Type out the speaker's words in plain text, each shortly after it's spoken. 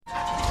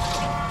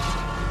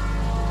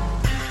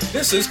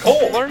This is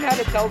Cole. Learn how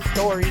to tell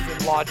stories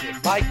and logic.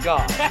 My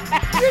God.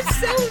 You're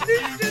selling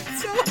this shit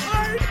so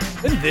hard.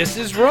 And this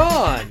is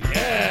Ron.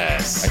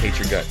 Yes. I hate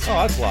your guts.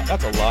 Oh,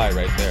 that's a lie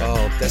right there.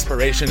 Oh,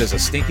 desperation is a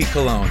stinky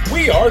cologne.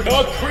 We are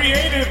the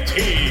creative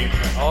team.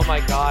 Oh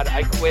my God,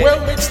 I quit.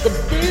 Well, it's the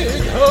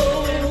big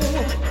ho.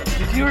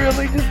 Did you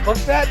really just book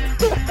that?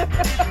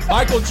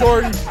 Michael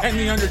Jordan and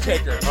The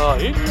Undertaker.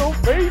 In your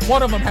face.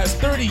 One of them has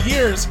 30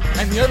 years,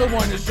 and the other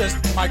one is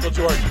just Michael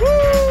Jordan.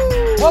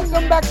 Woo!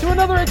 Welcome back to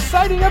another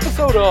exciting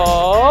episode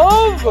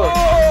of...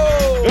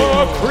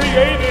 The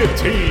creative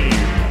team.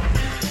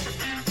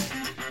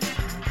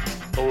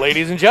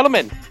 Ladies and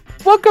gentlemen,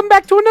 welcome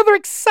back to another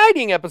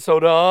exciting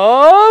episode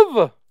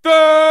of...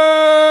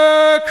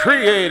 The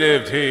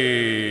creative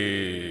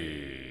team.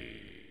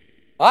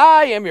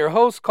 I am your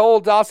host, Cole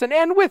Dawson,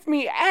 and with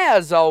me,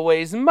 as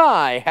always,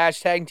 my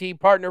hashtag team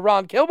partner,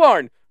 Ron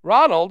Kilborn.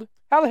 Ronald,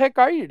 how the heck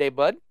are you today,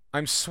 bud?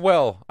 I'm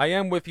swell. I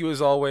am with you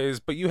as always,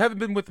 but you haven't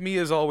been with me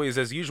as always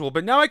as usual,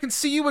 but now I can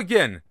see you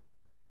again.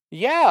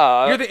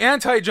 Yeah. You're the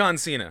anti-John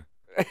Cena.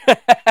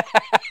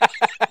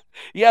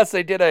 Yes,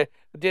 I did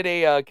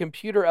a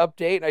computer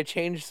update, and I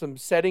changed some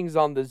settings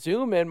on the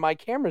Zoom, and my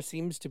camera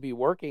seems to be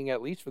working,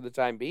 at least for the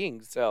time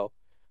being, so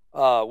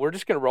we're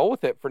just going to roll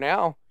with it for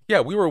now.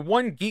 Yeah, we were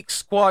one Geek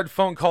Squad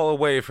phone call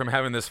away from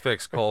having this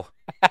fixed, Cole.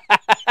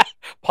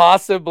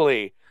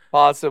 Possibly.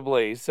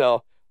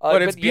 So,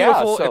 but it's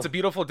beautiful. Yeah, It's a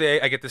beautiful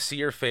day. I get to see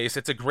your face.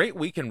 It's a great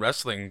week in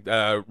wrestling.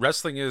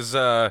 Wrestling is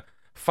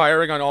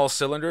firing on all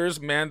cylinders.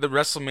 Man, the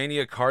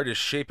WrestleMania card is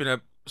shaping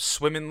up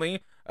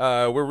swimmingly.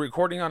 We're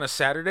recording on a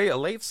Saturday, a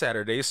late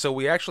Saturday, so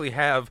we actually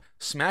have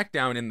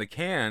SmackDown in the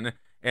can,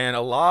 and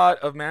a lot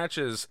of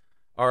matches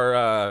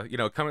are,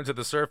 coming to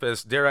the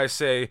surface. Dare I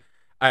say,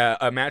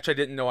 a match I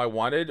didn't know I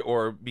wanted,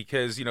 or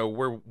because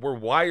we're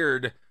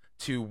wired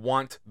to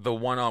want the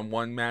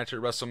one-on-one match at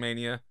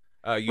WrestleMania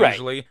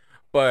usually, right.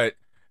 But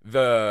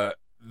the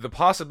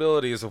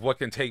possibilities of what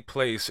can take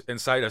place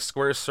inside a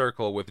square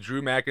circle with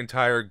Drew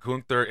McIntyre,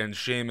 Gunther, and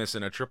Sheamus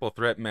in a triple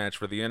threat match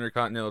for the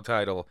Intercontinental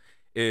title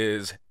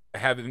is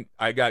having.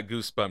 I got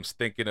goosebumps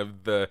thinking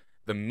of the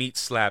meat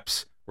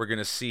slaps we're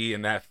gonna see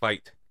in that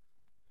fight.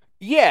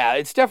 Yeah,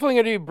 it's definitely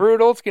going to be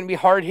brutal. It's going to be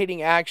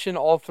hard-hitting action.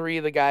 All three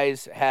of the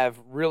guys have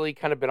really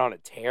kind of been on a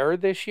tear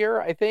this year,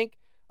 I think.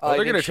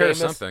 They're going to tear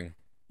something.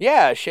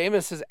 Yeah,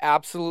 Sheamus has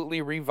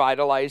absolutely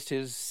revitalized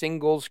his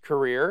singles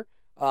career.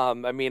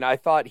 I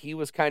thought he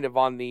was kind of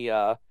on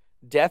the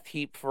death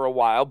heap for a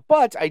while,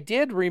 but I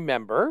did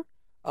remember,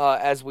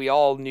 as we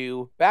all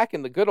knew, back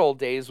in the good old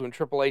days when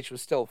Triple H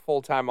was still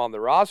full-time on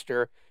the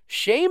roster,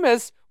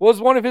 Sheamus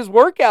was one of his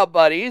workout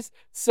buddies,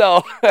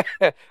 so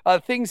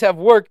things have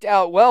worked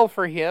out well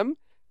for him.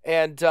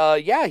 And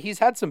he's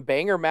had some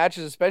banger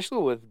matches,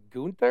 especially with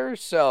Gunther.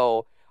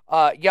 So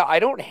I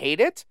don't hate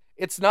it.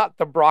 It's not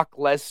the Brock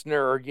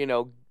Lesnar,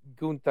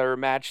 Gunther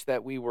match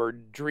that we were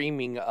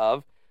dreaming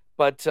of,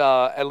 but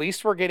at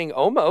least we're getting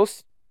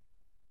almost.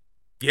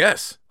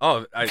 Yes.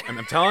 Oh,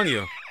 I'm telling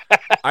you,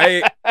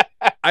 I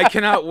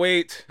cannot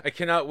wait. I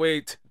cannot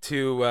wait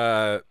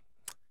to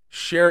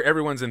share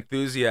everyone's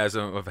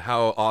enthusiasm of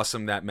how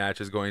awesome that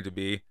match is going to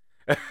be.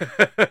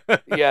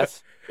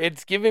 Yes,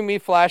 it's giving me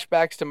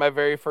flashbacks to my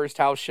very first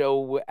house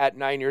show at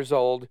 9 years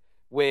old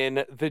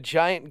when the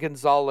Giant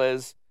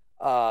Gonzalez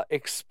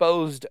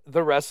exposed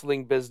the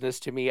wrestling business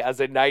to me as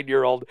a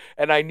 9-year-old,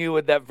 and I knew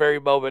at that very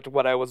moment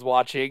what I was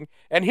watching.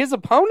 And his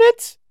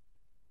opponent,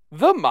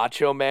 the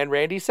Macho Man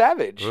Randy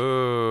Savage.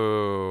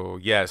 Ooh,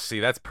 yes. See,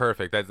 that's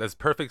perfect. That's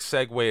perfect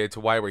segue into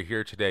why we're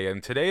here today.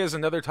 And today is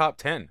another top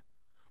 10.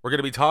 We're going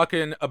to be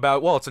talking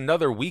about, it's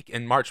another week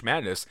in March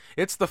Madness.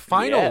 It's the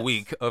final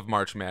week of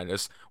March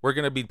Madness. We're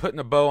going to be putting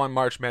a bow on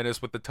March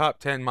Madness with the top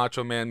 10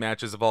 Macho Man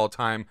matches of all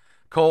time.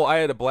 Cole, I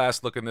had a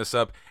blast looking this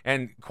up.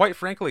 And quite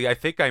frankly, I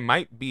think I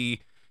might be,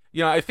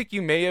 I think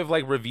you may have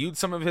reviewed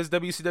some of his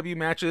WCW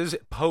matches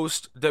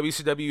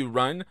post-WCW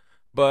run.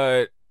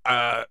 But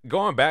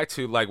going back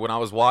to when I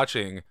was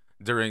watching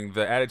during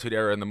the Attitude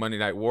Era and the Monday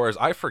Night Wars,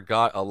 I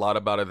forgot a lot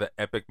about the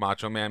epic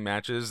Macho Man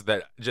matches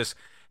that just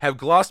have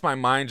glossed my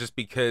mind just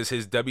because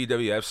his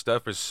WWF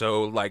stuff is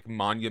so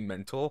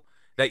monumental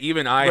that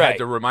even I had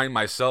to remind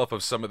myself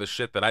of some of the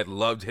shit that I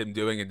loved him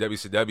doing in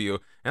WCW,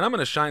 and I'm going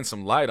to shine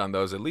some light on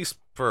those, at least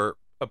for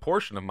a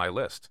portion of my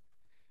list.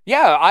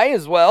 Yeah, I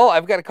as well.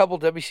 I've got a couple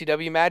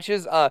WCW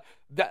matches.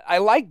 I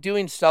like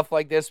doing stuff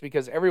like this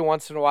because every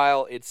once in a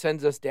while it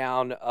sends us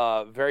down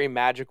a very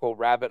magical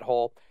rabbit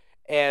hole,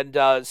 and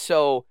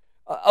so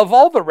of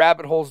all the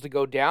rabbit holes to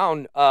go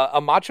down,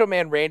 a Macho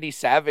Man Randy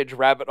Savage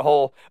rabbit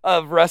hole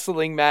of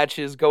wrestling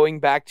matches going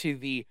back to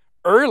the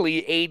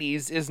early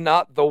 80s is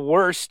not the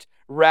worst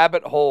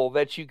rabbit hole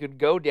that you could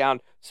go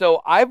down.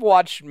 So I've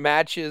watched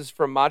matches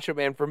from Macho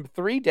Man from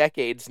 3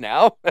 decades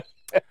now.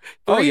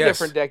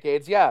 Different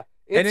decades, yeah.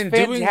 It's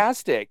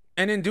fantastic.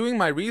 In doing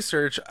my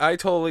research, I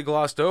totally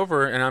glossed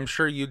over, and I'm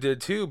sure you did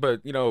too,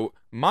 but,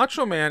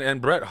 Macho Man and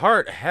Bret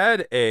Hart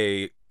had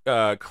a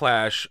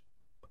clash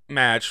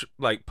match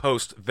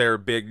post their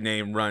big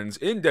name runs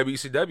in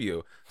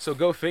WCW. So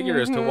go figure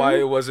as to why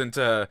it wasn't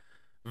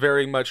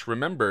very much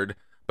remembered.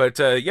 But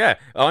yeah,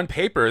 on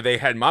paper they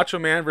had Macho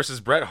Man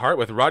versus Bret Hart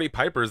with Roddy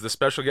Piper as the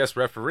special guest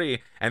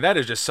referee, and that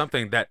is just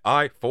something that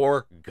I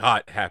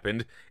forgot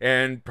happened,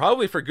 and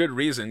probably for good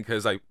reason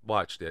because I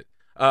watched it.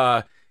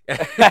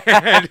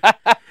 And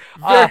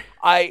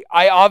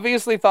I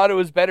obviously thought it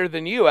was better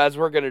than you, as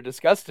we're going to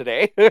discuss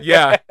today.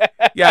 yeah,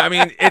 I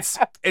mean,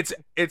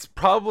 it's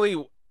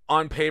probably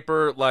on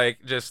paper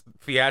like just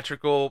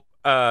theatrical,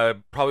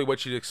 probably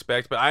what you'd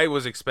expect. But I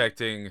was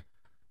expecting,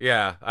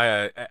 yeah,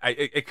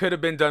 it could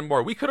have been done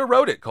more. We could have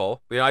wrote it,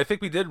 Cole. I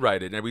think we did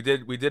write it, and we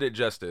did it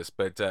justice.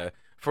 But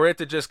for it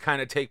to just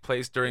kind of take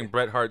place during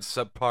Bret Hart's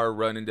subpar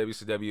run in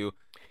WCW,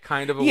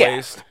 kind of a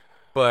waste.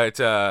 But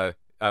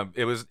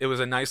it was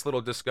a nice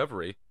little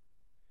discovery.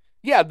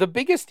 Yeah, the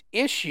biggest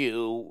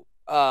issue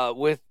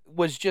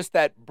was just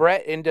that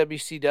Bret in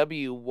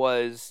WCW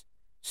was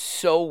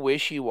so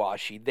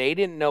wishy-washy. They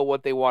didn't know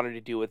what they wanted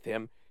to do with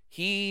him.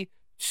 He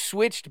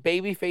switched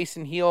babyface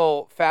and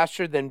heel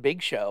faster than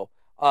Big Show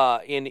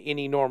in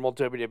any normal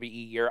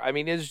WWE year. I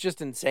mean, it's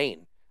just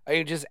insane. I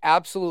mean, just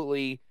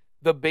absolutely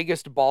the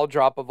biggest ball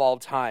drop of all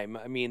time.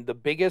 I mean, the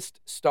biggest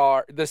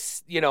star,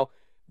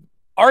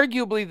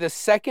 arguably the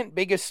second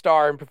biggest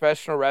star in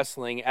professional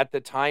wrestling at the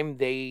time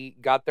they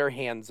got their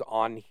hands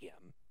on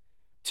him,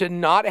 to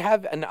not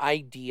have an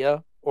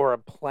idea or a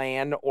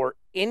plan or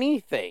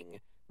anything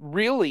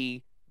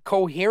really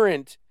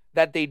coherent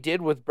that they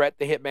did with Bret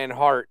the Hitman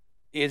Hart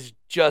is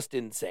just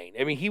insane.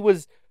 I mean, he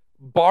was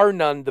bar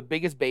none the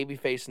biggest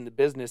babyface in the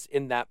business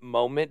in that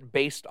moment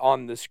based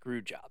on the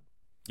screw job.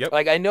 Yep.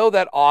 Like, I know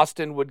that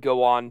Austin would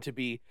go on to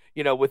be,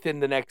 within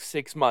the next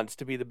 6 months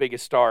to be the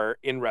biggest star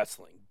in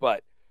wrestling,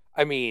 but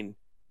I mean,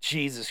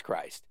 Jesus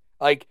Christ.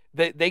 Like,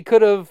 they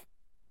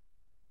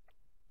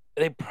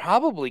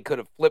probably could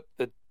have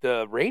flipped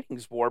the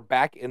ratings war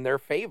back in their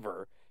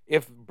favor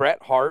if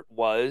Bret Hart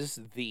was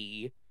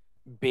the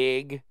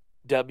big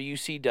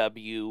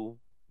WCW,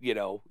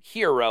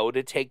 hero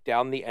to take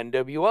down the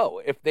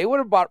NWO. If they would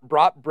have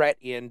brought Bret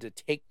in to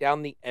take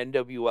down the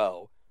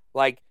NWO,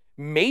 like,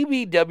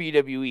 maybe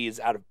WWE is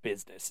out of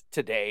business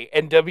today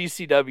and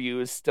WCW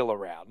is still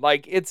around.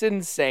 Like, it's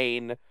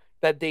insane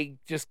that they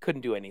just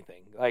couldn't do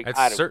anything. Like,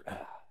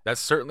 that's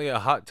certainly a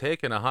hot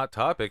take and a hot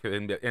topic.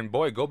 And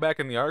boy, go back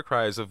in the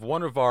archives of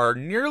one of our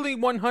nearly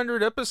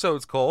 100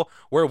 episodes, Cole,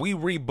 where we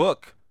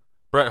rebook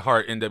Bret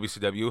Hart in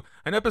WCW,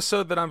 an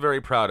episode that I'm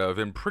very proud of,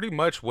 and pretty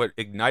much what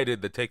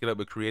ignited the Take It Up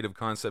with Creative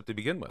concept to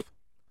begin with.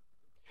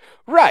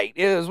 Right.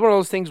 It was one of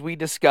those things we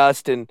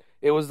discussed, and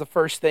it was the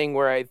first thing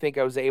where I think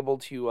I was able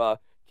to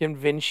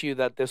convince you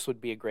that this would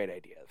be a great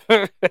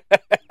idea.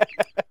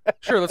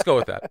 Sure, let's go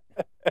with that.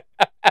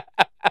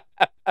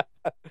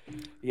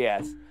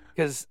 Yes,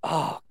 because,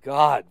 oh,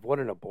 God, what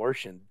an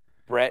abortion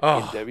Bret in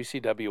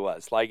WCW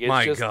was. Like, it's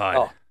my just,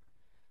 God.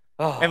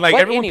 Oh, and like,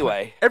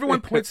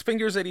 everyone points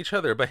fingers at each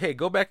other, but hey,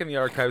 go back in the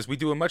archives. We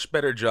do a much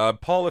better job.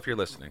 Paul, if you're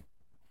listening.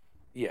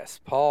 Yes,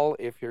 Paul,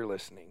 if you're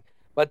listening.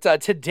 But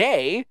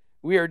today,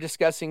 we are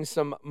discussing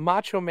some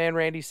Macho Man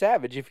Randy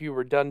Savage, if you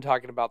were done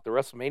talking about the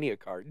WrestleMania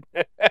card.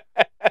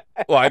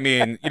 Well, I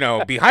mean,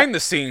 behind the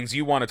scenes,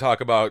 you want to talk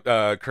about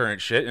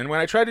current shit, and when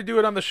I try to do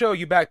it on the show,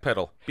 you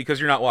backpedal because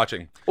you're not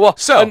watching. Well,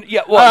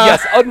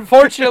 yes.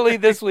 Unfortunately,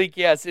 this week,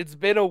 yes, it's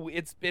been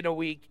a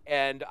week,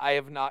 and I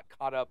have not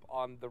caught up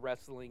on the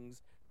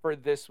wrestlings for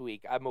this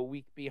week. I'm a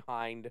week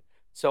behind,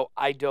 so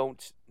I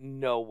don't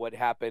know what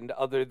happened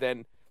other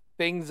than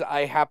things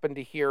I happen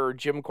to hear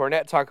Jim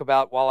Cornette talk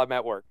about while I'm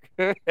at work.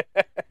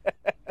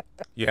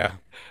 Yeah.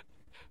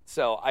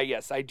 So,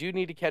 I do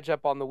need to catch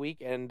up on the week,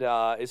 and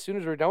as soon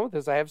as we're done with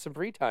this, I have some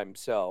free time.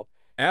 So,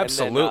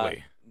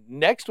 absolutely.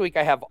 Next week,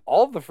 I have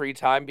all the free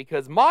time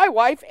because my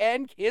wife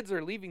and kids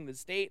are leaving the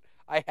state.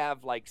 I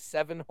have like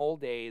 7 whole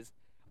days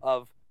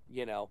of,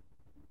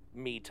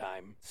 me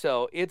time.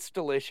 So, it's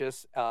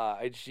delicious.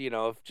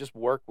 If just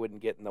work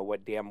wouldn't get in the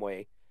damn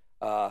way,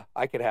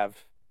 I could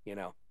have,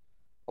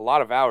 a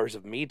lot of hours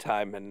of me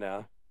time, and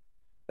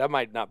that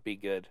might not be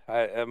good.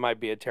 It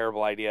might be a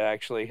terrible idea,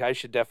 actually. I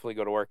should definitely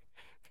go to work.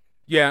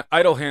 Yeah,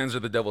 idle hands are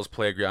the devil's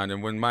playground,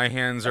 and when my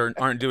hands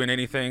aren't doing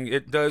anything,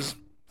 it does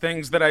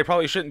things that I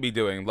probably shouldn't be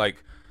doing,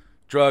 like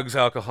drugs,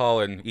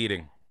 alcohol, and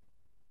eating.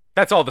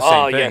 That's all the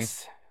same thing.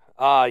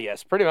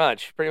 Yes, pretty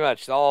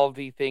much. All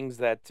the things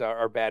that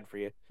are bad for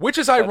you. Which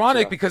is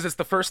ironic because it's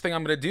the first thing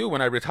I'm going to do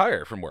when I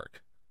retire from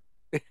work.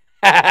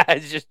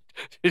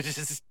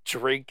 just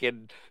drink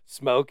and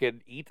smoke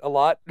and eat a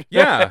lot.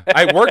 Yeah,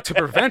 I work to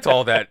prevent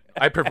all that.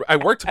 I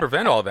work to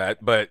prevent all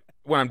that, but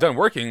when I'm done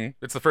working,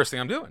 it's the first thing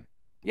I'm doing.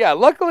 Yeah,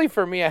 luckily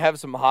for me, I have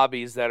some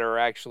hobbies that are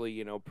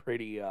actually,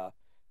 pretty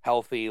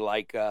healthy,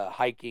 like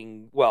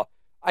hiking. Well,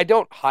 I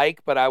don't hike,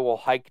 but I will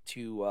hike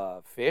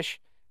to fish.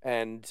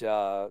 And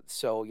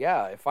so,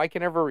 yeah, if I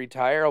can ever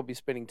retire, I'll be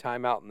spending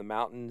time out in the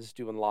mountains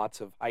doing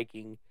lots of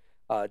hiking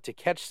to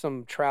catch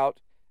some trout.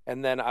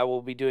 And then I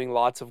will be doing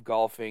lots of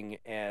golfing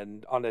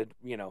and on a,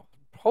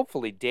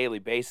 hopefully daily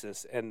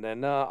basis. And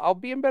then I'll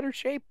be in better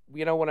shape,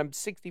 when I'm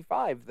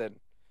 65 than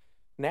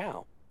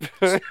now.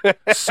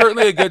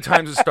 Certainly a good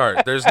time to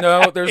start. There's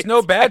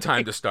no bad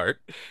time to start.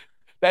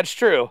 That's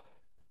true.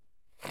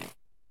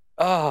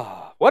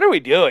 Oh, what are we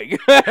doing?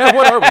 Yeah,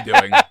 what are we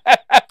doing?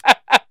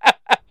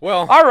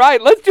 Well, all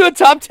right, let's do a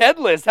top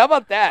 10 list. How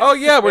about that? Oh,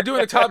 yeah, we're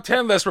doing a top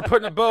 10 list. We're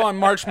putting a bow on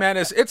March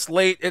Madness. It's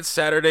late. It's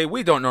Saturday.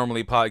 We don't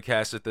normally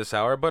podcast at this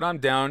hour, but I'm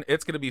down.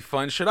 It's going to be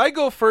fun. Should I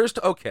go first?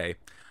 Okay.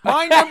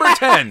 My number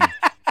 10.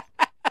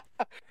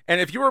 And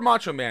if you were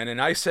Macho Man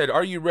and I said,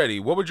 "Are you ready?"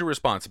 what would your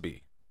response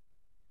be?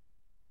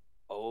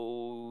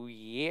 Oh,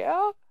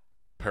 yeah?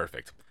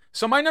 Perfect.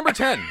 So my number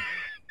 10.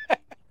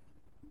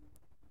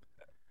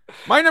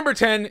 My number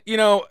 10,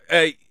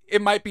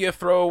 it might be a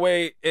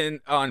throwaway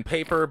on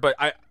paper, but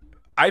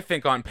I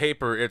think on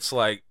paper it's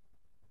like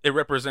it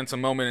represents a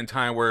moment in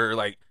time where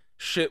like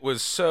shit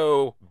was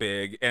so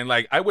big, and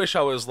like I wish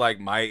I was like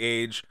my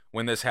age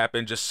when this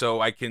happened, just so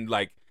I can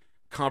like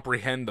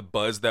comprehend the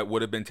buzz that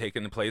would have been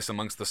taking place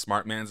amongst the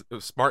smart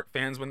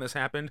fans when this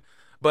happened.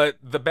 But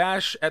the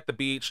Bash at the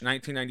Beach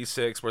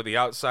 1996, where the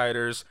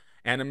Outsiders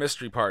and a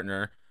mystery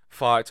partner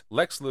fought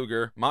Lex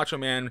Luger, Macho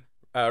Man,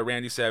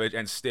 Randy Savage,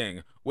 and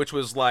Sting, which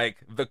was like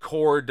the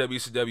core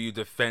WCW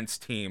defense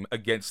team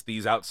against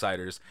these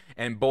outsiders.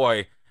 And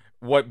boy,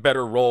 what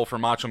better role for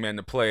Macho Man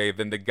to play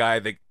than the guy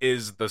that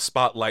is the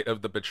spotlight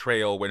of the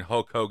betrayal when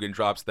Hulk Hogan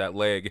drops that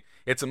leg.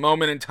 It's a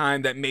moment in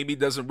time that maybe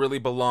doesn't really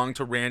belong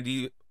to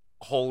Randy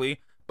wholly,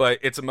 but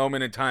it's a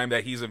moment in time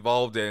that he's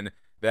involved in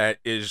that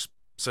is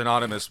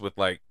synonymous with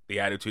like the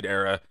Attitude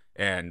Era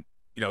and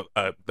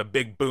the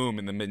big boom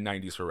in the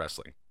mid-90s for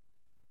wrestling.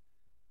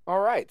 All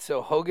right,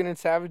 so Hogan and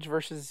Savage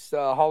versus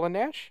Hall and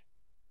Nash?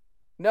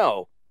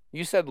 No,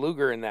 you said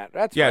Luger in that.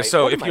 That's yeah. right.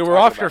 So What if am I you were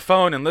talking off about? your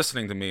phone and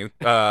listening to me,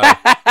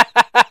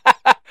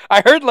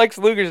 I heard Lex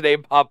Luger's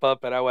name pop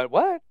up, and I went,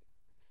 "What?"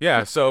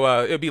 yeah.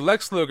 So it'd be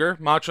Lex Luger,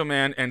 Macho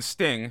Man, and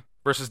Sting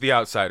versus the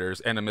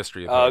Outsiders and a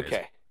mystery authorities.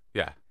 Okay.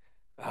 Yeah.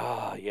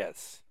 Ah,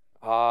 yes.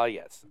 Ah,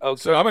 yes. Okay.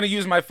 So I'm gonna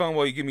use my phone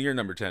while you give me your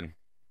number 10.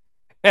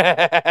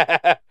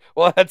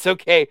 Well, that's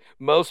okay.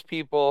 Most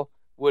people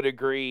would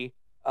agree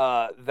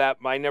that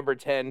my number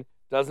 10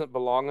 doesn't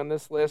belong on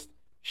this list,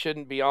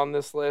 shouldn't be on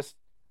this list.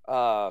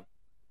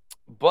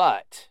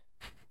 But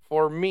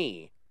for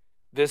me,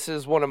 this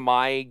is one of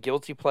my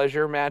guilty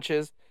pleasure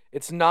matches.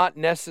 It's not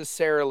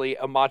necessarily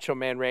a Macho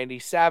Man Randy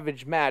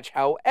Savage match.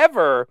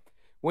 However,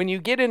 when you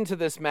get into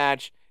this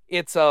match,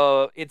 it's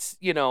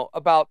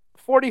about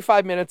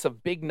 45 minutes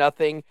of big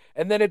nothing,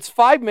 and then it's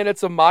 5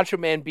 minutes of Macho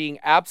Man being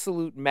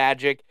absolute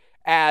magic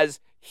as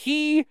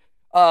he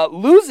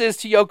loses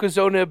to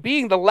Yokozuna,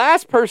 being the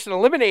last person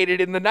eliminated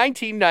in the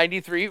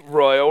 1993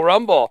 Royal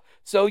Rumble.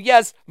 So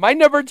yes, my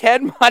number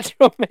 10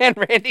 Macho Man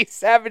Randy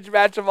Savage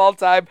match of all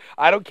time.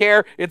 I don't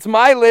care. It's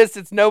my list.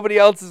 It's nobody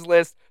else's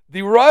list.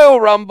 The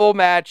Royal Rumble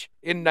match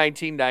in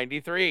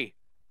 1993.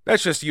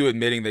 That's just you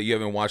admitting that you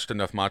haven't watched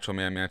enough Macho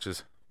Man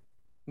matches.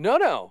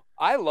 No.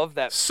 I love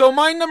that. So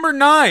my number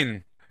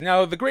 9.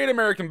 Now, the Great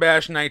American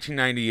Bash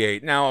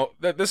 1998. Now,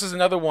 this is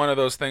another one of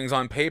those things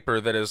on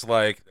paper that is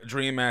like a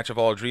dream match of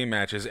all dream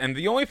matches. And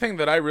the only thing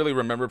that I really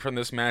remember from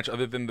this match,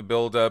 other than the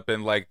build-up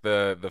and like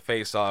the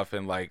face-off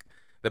and like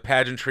the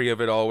pageantry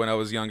of it all when I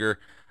was younger,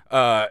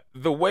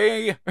 the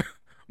way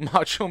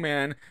Macho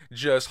Man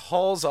just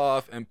hauls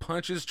off and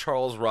punches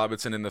Charles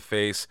Robinson in the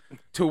face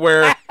to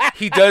where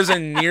he does a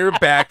near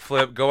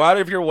backflip. Go out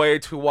of your way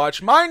to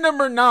watch my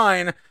number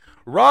 9,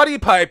 Roddy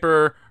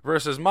Piper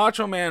versus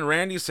Macho Man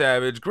Randy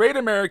Savage, Great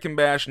American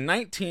Bash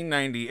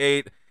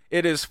 1998.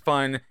 It is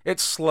fun.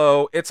 It's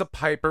slow. It's a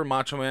Piper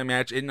Macho Man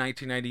match in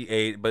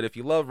 1998. But if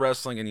you love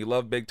wrestling and you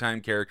love big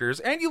time characters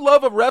and you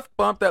love a ref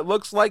bump that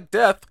looks like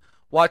death,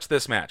 watch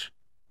this match.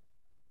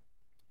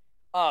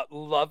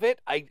 Love it.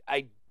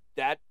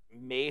 That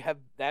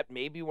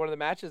may be one of the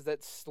matches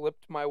that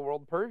slipped my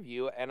world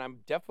purview, and I'm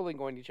definitely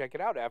going to check it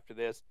out after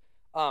this.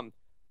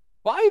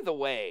 By the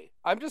way,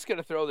 I'm just going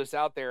to throw this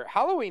out there.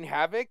 Halloween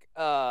Havoc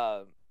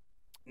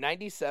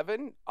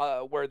 97,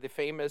 where the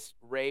famous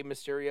Rey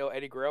Mysterio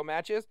Eddie Guerrero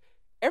matches,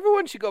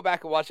 everyone should go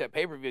back and watch that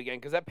pay-per-view again,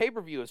 because that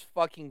pay-per-view is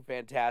fucking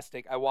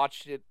fantastic. I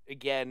watched it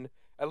again,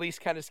 at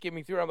least kind of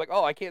skimming through. I'm like,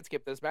 oh, I can't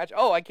skip this match.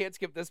 Oh, I can't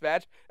skip this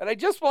match. And I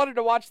just wanted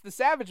to watch the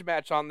Savage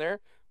match on there,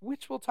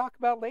 which we'll talk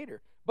about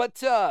later.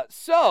 But,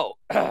 so,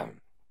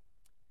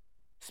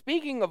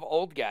 speaking of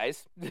old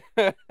guys,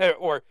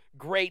 or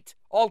great,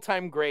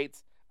 all-time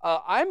greats,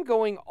 I'm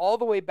going all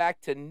the way back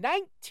to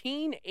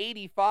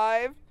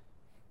 1985,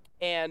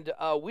 and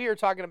we are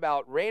talking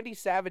about Randy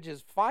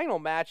Savage's final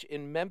match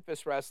in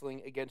Memphis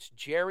Wrestling against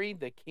Jerry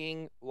the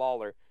King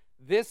Lawler.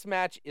 This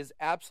match is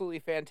absolutely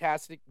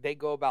fantastic. They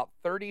go about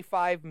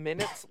 35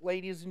 minutes,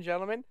 ladies and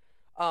gentlemen.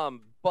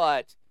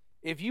 But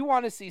if you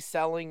want to see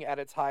selling at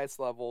its highest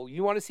level,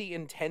 you want to see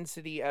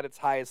intensity at its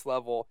highest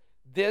level,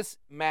 this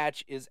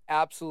match is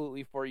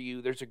absolutely for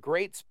you. There's a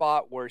great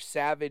spot where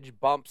Savage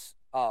bumps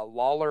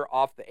Lawler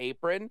off the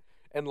apron,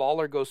 and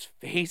Lawler goes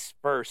face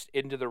first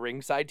into the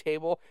ringside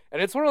table,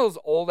 and it's one of those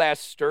old-ass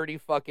sturdy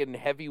fucking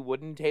heavy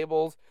wooden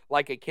tables,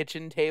 like a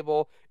kitchen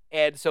table,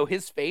 and so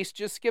his face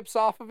just skips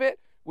off of it,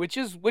 which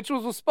was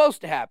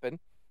supposed to happen.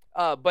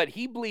 but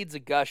he bleeds a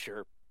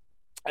gusher.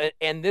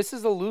 And this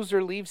is a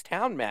loser leaves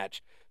town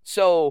match.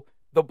 So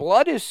the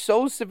blood is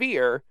so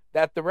severe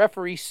that the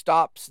referee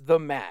stops the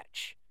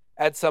match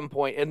at some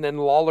point, and then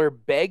Lawler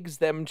begs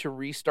them to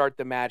restart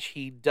the match.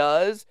 He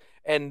does,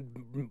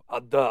 and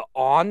the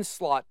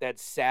onslaught that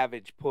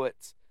Savage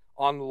puts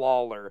on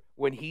Lawler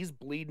when he's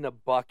bleeding a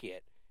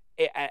bucket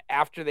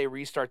after they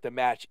restart the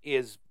match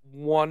is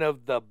one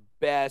of the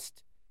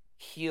best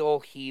heel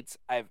heats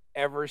I've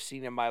ever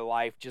seen in my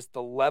life. Just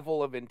the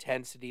level of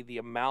intensity, the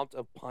amount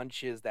of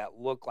punches that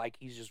look like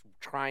he's just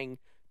trying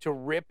to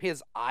rip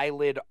his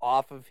eyelid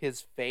off of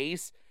his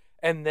face,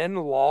 and then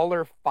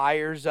Lawler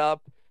fires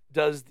up,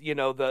 does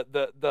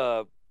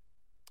the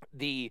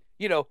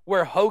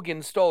where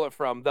Hogan stole it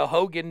from, the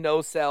Hogan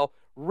no sell,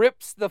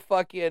 rips the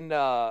fucking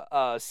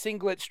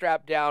singlet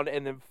strap down,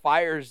 and then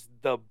fires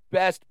the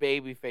best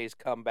babyface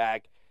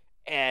comeback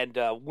and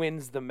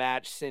wins the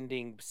match,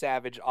 sending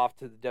Savage off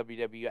to the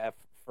WWF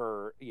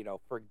for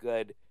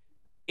good.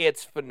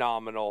 It's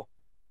phenomenal.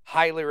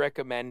 Highly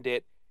recommend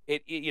it.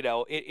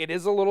 It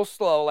is a little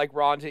slow, like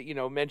Ron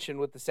mentioned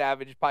with the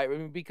Savage pipe. I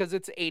mean, because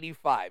it's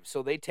 85,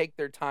 so they take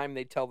their time,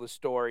 they tell the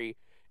story.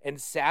 And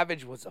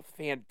Savage was a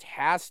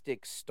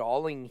fantastic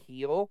stalling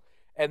heel,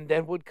 and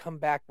then would come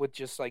back with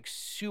just like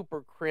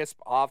super crisp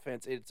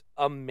offense. It's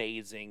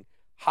amazing.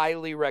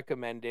 Highly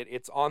recommend it.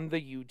 It's on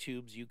the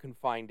YouTubes. You can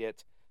find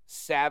it.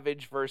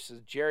 Savage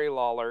versus Jerry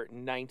Lawler,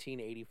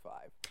 1985.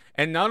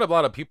 And not a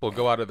lot of people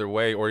go out of their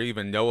way or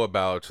even know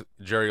about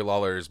Jerry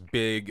Lawler's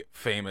big,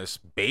 famous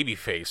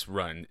babyface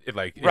run.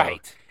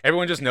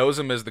 Everyone just knows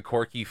him as the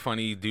quirky,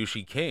 funny,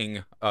 douchey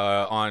king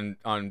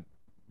on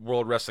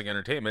World Wrestling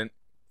Entertainment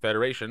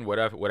Federation, what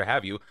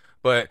have you.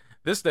 But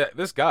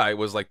this guy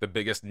was like the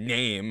biggest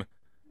name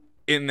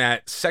in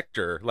that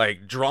sector,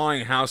 like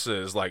drawing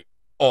houses like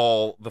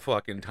all the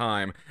fucking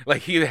time.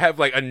 Like he'd have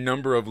like a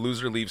number of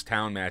loser leaves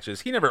town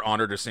matches. He never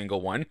honored a single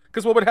one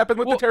because what would happen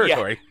with the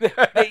territory?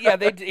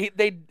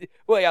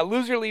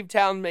 Loser leave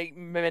town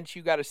meant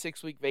you got a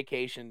 6-week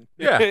vacation.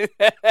 Yeah.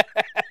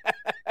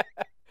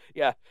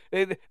 Yeah,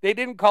 they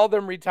didn't call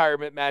them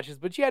retirement matches,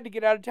 but you had to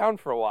get out of town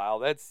for a while.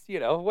 That's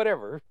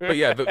whatever. But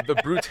yeah,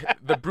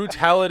 the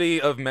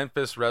brutality of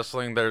Memphis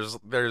wrestling. There's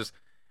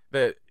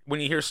when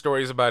you hear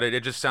stories about it,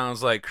 it just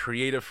sounds like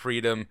creative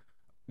freedom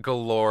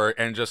galore,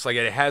 and just like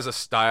it has a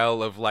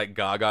style of like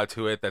Gaga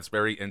to it that's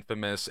very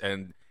infamous.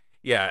 And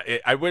yeah,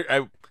 I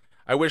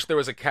wish there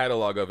was a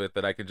catalog of it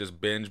that I could just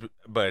binge,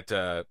 but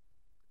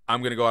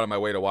I'm gonna go out of my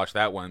way to watch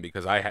that one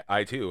because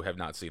I too have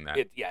not seen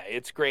that.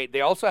 It's great.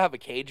 They also have a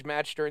cage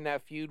match during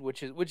that feud,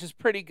 which is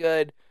pretty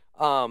good.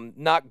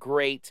 Not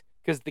great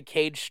because the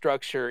cage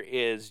structure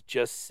is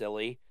just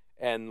silly,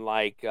 and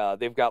like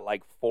they've got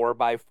like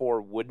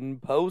 4x4 wooden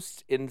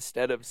posts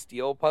instead of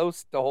steel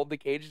posts to hold the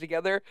cage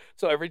together.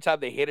 So every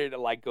time they hit it, it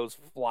like goes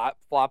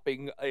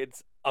flopping.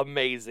 It's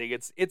amazing.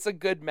 It's a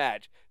good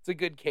match. It's a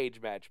good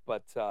cage match.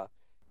 But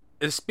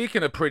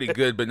speaking of pretty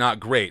good but not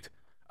great.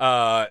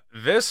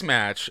 This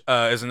match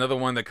is another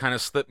one that kind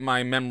of slipped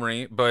my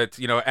memory, but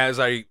as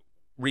I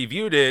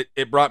reviewed it,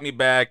 it brought me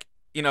back.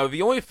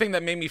 The only thing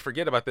that made me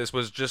forget about this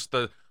was just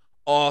the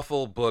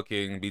awful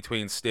booking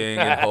between Sting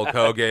and Hulk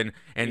Hogan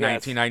in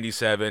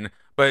 1997.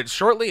 But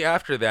shortly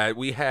after that,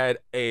 we had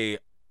a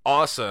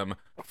awesome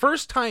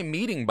first time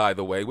meeting, by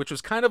the way, which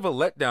was kind of a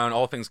letdown,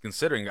 all things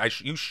considering.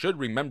 You should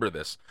remember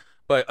this,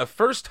 but a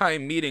first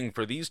time meeting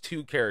for these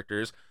two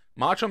characters.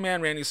 Macho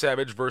Man Randy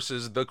Savage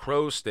versus the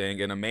Crow Sting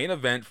in a main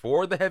event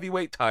for the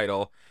heavyweight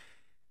title.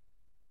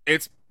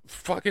 It's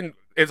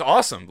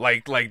awesome.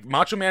 Like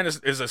Macho Man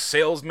is a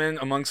salesman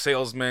among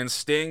salesmen.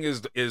 Sting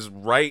is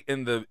right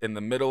in the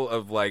middle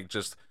of like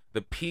just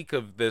the peak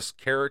of this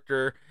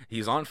character.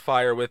 He's on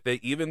fire with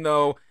it, even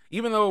though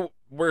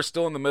we're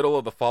still in the middle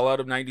of the fallout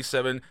of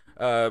 97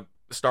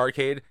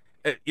 Starrcade.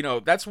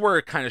 That's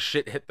where kind of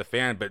shit hit the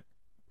fan, but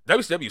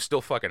WCW is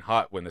still fucking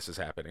hot when this is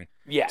happening.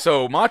 Yeah.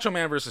 So Macho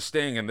Man versus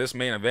Sting in this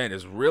main event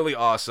is really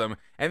awesome.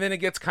 And then it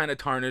gets kind of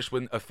tarnished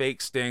when a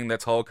fake Sting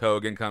that's Hulk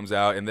Hogan comes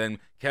out. And then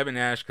Kevin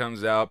Nash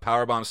comes out,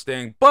 powerbomb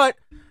Sting. But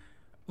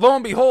lo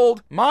and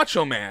behold,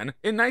 Macho Man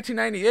in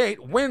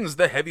 1998 wins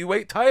the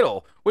heavyweight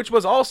title, which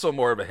was also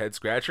more of a head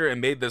scratcher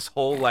and made this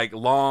whole like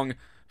long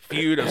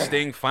feud of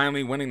Sting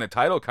finally winning the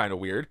title kind of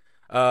weird.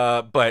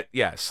 But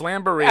yeah,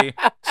 Slamboree,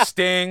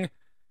 Sting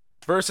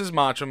versus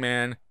Macho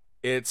Man.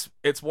 It's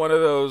one of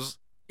those,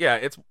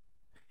 it's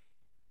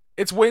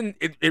when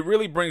it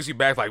really brings you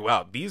back like,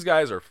 wow, these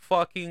guys are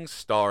fucking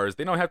stars.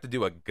 They don't have to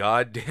do a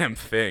goddamn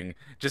thing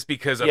just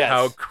because of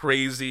how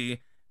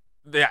crazy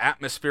the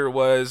atmosphere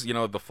was,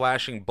 the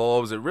flashing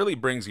bulbs. It really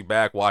brings you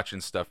back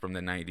watching stuff from the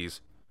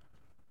 90s.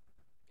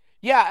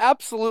 Yeah,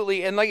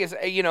 absolutely. And like I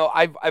said,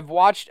 I've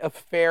watched a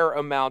fair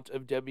amount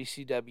of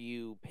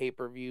WCW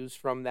pay-per-views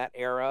from that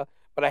era,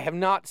 but I have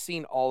not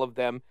seen all of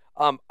them.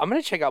 I'm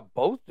gonna check out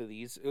both of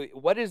these.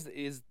 What is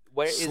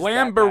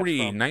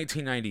Slamboree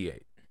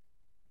 1998?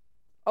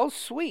 Oh,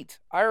 sweet!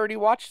 I already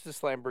watched the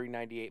Slamboree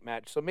 98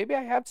 match, so maybe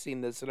I have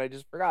seen this and I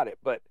just forgot it.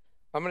 But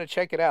I'm gonna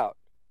check it out.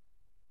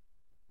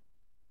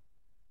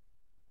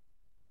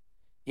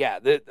 Yeah,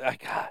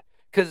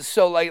 because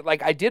so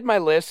like I did my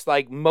list,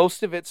 like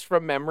most of it's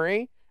from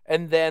memory,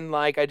 and then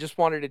like I just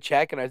wanted to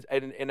check,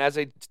 and as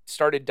I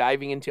started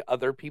diving into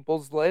other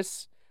people's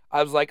lists,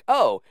 I was like,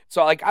 oh,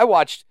 so like I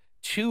watched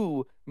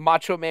two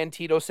Macho Man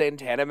Tito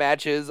Santana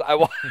matches, I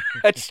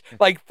watched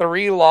like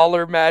three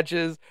Lawler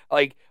matches,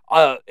 like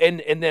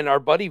and then our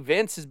buddy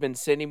Vince has been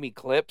sending me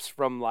clips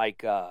from like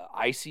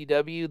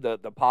ICW,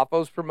 the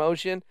Papos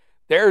promotion.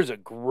 There's a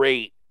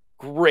great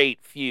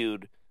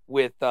feud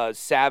with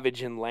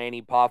Savage and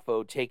Lanny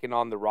Poffo taking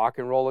on the Rock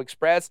and Roll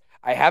Express.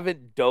 I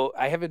haven't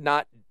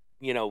not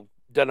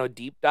done a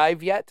deep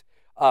dive yet,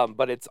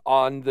 but it's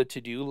on the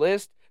to do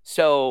list.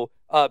 So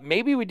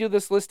maybe we do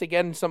this list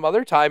again some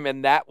other time,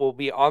 and that will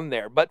be on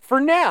there. But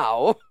for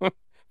now,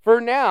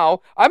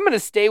 I'm gonna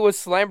stay with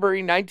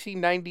Slamboree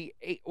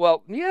 1998.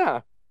 Well,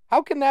 yeah,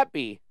 how can that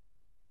be?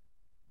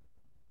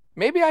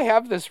 Maybe I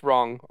have this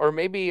wrong, or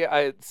maybe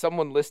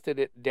someone listed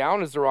it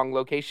down as the wrong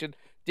location.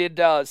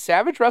 Did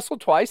Savage wrestle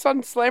twice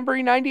on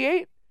Slamboree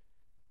 98?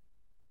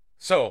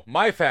 So,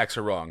 my facts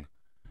are wrong.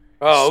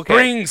 Oh, okay.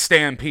 Spring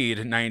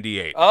Stampede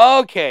 98.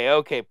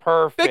 Okay,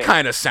 perfect. They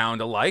kind of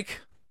sound alike.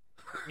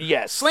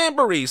 Yes.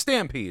 Slamboree,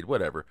 Stampede,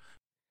 whatever.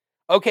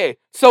 Okay,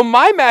 so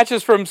my match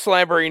is from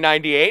Slamboree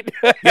 98.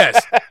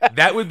 Yes,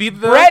 that would be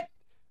the...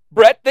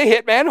 Bret the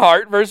Hitman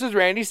Hart versus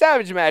Randy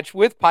Savage match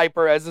with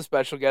Piper as a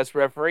special guest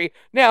referee.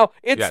 Now,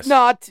 it's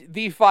not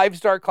the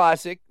 5-star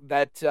classic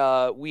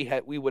that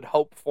we would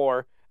hope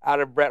for out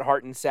of Bret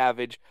Hart and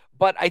Savage,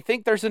 but I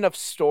think there's enough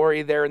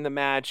story there in the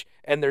match,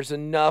 and there's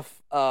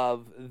enough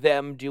of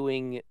them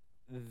doing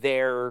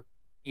their,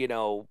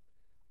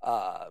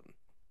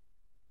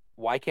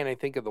 why can't I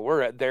think of the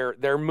word?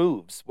 Their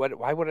moves. Why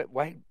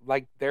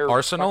like their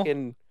arsenal?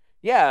 I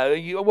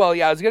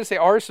was gonna say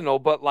arsenal,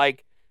 but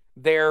like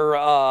their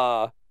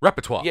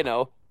repertoire.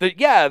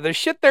 The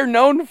shit they're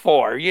known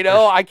for.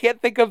 I can't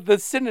think of the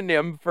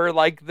synonym for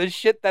like the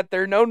shit that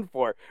they're known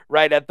for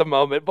right at the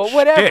moment, but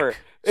whatever.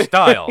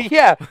 Style.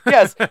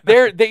 Yes.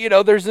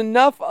 There's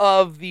enough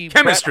of the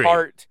chemistry. Bret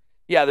Hart.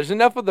 Yeah, there's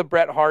enough of the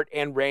Bret Hart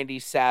and Randy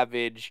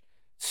Savage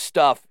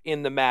stuff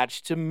in the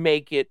match to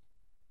make it,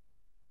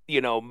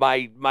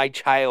 my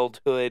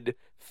childhood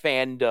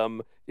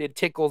fandom. It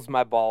tickles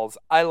my balls.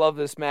 I love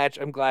this match.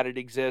 I'm glad it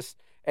exists.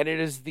 And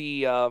it is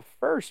the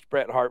first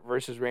Bret Hart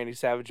versus Randy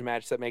Savage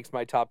match that makes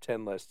my top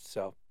 10 list.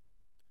 So,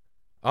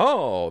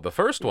 the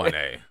first one,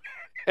 eh?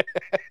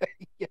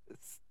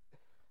 Yes.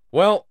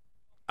 Well,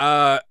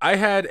 I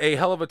had a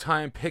hell of a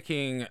time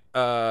picking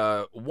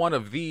one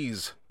of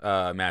these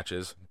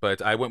matches,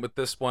 but I went with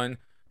this one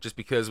just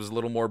because it was a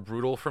little more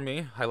brutal for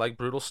me. I like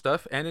brutal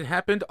stuff, and it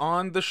happened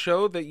on the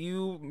show that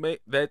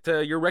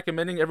you're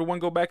recommending everyone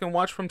go back and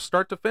watch from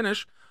start to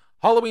finish.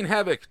 Halloween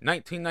Havoc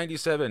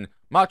 1997,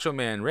 Macho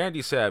Man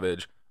Randy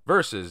Savage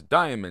versus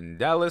Diamond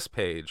Dallas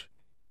Page.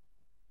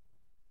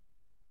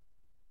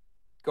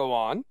 Go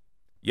on.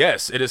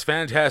 Yes, it is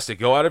fantastic.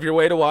 Go out of your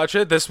way to watch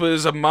it. This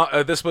was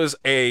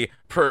a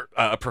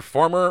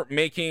performer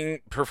making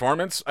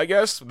performance, I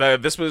guess.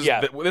 This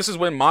is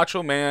when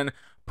Macho Man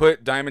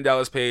put Diamond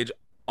Dallas Page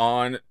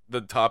on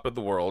the top of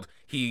the world.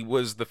 He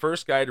was the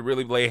first guy to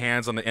really lay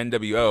hands on the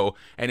NWO,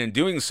 and in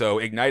doing so,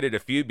 ignited a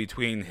feud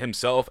between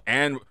himself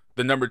and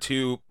the number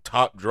 2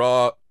 top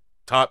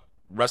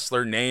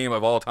wrestler name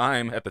of all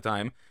time at the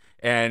time,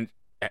 and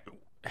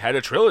had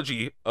a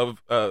trilogy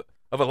of a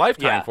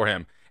lifetime for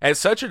him. As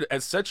such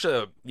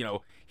a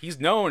he's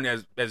known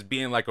as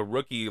being like a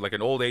rookie, like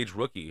an old age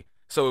rookie.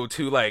 So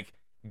to like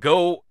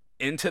go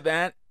into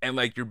that and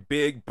like your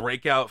big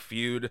breakout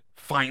feud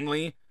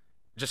finally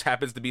just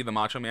happens to be the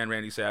Macho Man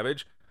Randy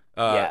Savage.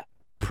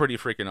 Pretty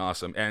freaking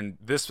awesome. And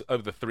this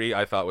of the three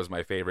I thought was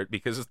my favorite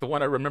because it's the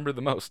one I remember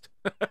the most.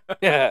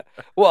 Yeah.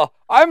 Well,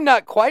 I'm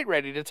not quite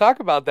ready to talk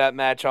about that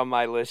match on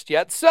my list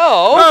yet. So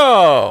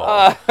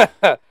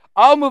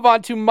I'll move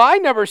on to my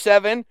number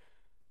 7.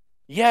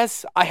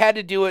 Yes, I had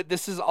to do it.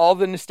 This is all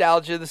the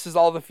nostalgia. This is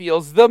all the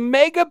feels. The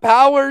Mega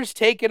Powers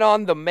taking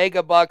on the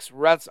Mega Bucks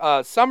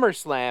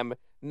SummerSlam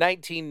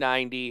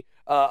 1990.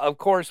 Of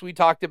course, we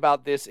talked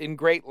about this in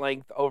great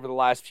length over the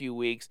last few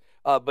weeks.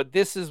 But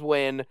this is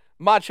when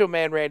Macho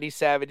Man Randy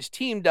Savage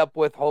teamed up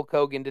with Hulk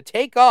Hogan to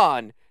take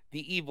on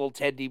the evil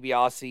Ted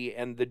DiBiase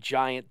and the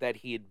giant that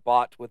he had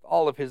bought with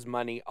all of his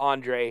money,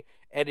 Andre.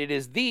 And it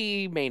is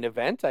the main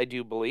event, I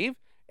do believe.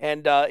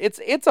 And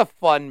it's a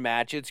fun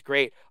match. It's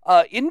great.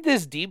 In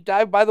this deep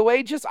dive, by the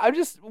way, just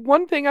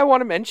one thing I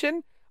want to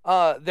mention.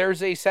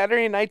 There's a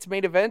Saturday Night's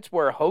Main Event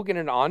where Hogan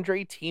and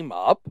Andre team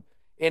up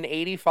in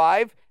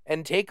 '85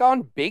 and take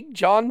on Big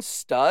John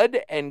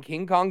Studd and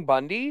King Kong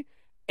Bundy.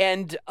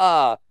 And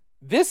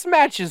this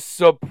match is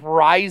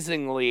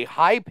surprisingly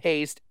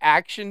high-paced,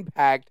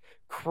 action-packed,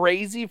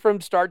 crazy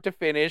from start to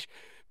finish.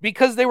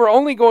 Because they were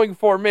only going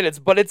 4 minutes,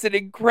 but it's an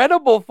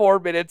incredible 4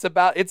 minutes.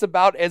 It's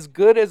about as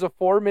good as a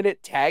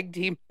 4-minute tag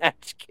team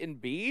match can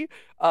be.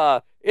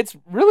 It's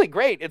really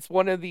great. It's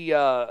one of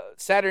the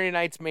Saturday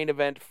Night's Main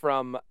Event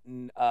from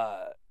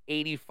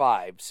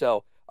 '85.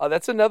 So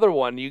That's another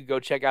one you can go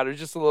check out. It was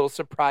just a little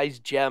surprise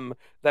gem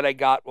that I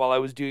got while I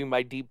was doing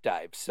my deep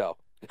dive. So,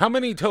 How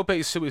many tope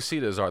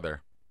suicidas are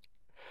there?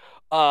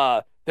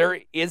 there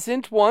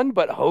isn't one,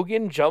 but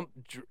Hogan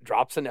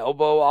drops an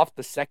elbow off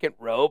the second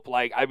rope.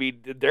 Like, I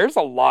mean, there's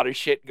a lot of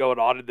shit going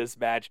on in this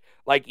match.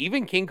 Like,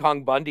 even King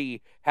Kong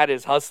Bundy had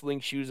his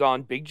hustling shoes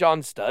on. Big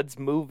John Studd's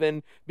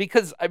moving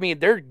because, I mean,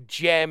 they're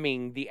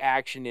jamming the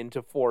action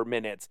into 4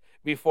 minutes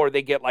before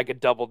they get like a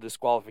double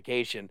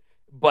disqualification.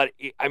 But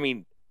I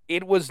mean,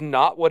 it was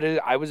not what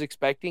I was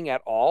expecting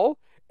at all,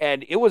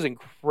 and it was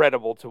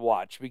incredible to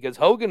watch because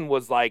Hogan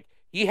was like,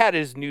 he had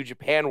his New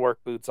Japan work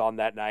boots on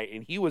that night,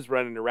 and he was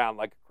running around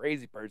like a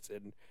crazy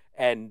person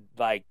and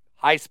like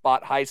high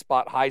spot, high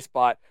spot, high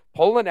spot,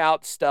 pulling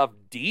out stuff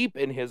deep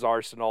in his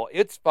arsenal.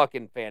 It's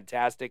fucking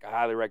fantastic. I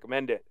highly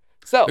recommend it.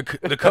 So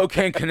The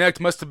Cocaine Connect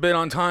must have been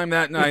on time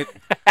that night.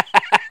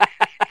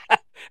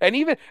 and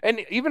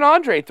even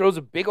Andre throws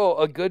a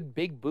good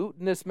big boot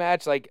in this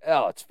match. Like,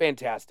 oh, it's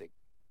fantastic.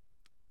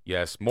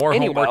 Yes, more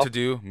homework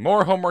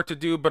to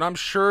do, but I'm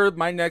sure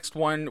my next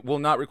one will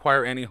not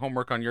require any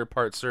homework on your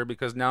part, sir,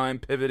 because now I'm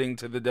pivoting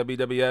to the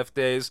WWF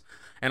days,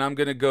 and I'm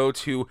going to go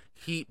to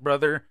Heat,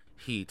 brother,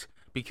 Heat,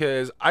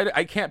 because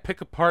I can't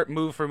pick apart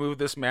move for move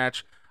this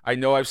match. I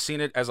know I've seen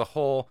it as a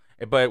whole,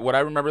 but what I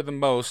remember the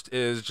most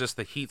is just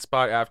the heat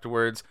spot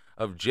afterwards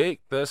of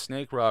Jake the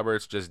Snake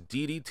Roberts just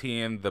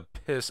DDTing the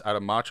piss out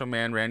of Macho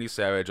Man Randy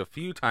Savage a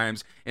few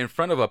times in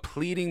front of a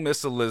pleading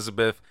Miss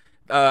Elizabeth.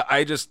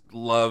 I just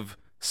love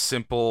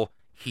simple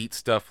heat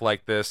stuff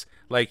like this.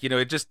 Like,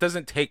 it just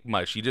doesn't take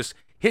much. You just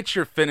hit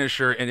your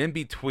finisher, and in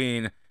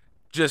between,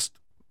 just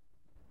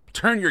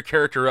turn your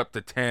character up to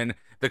 10.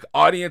 The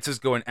audience is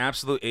going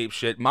absolute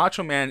apeshit.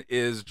 Macho Man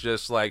is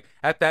just like,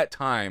 at that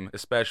time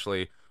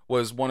especially,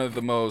 was one of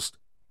the most,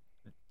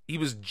 he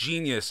was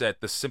genius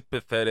at the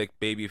sympathetic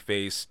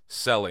babyface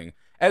selling,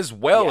 as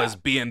well as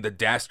being the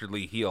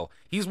dastardly heel.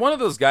 He's one of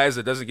those guys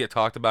that doesn't get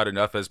talked about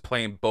enough as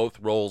playing both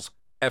roles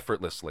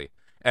effortlessly.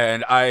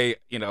 And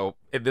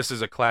this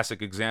is a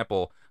classic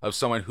example of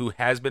someone who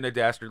has been a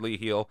dastardly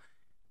heel,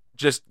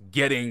 just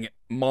getting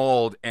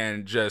mauled,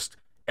 and just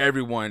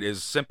everyone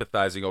is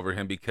sympathizing over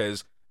him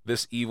because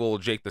this evil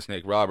Jake the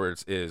Snake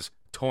Roberts is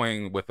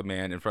toying with a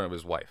man in front of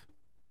his wife.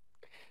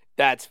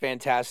 That's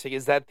fantastic.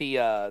 Is that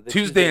the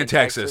Tuesday in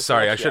Texas?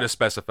 Sorry, I should have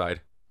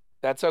specified.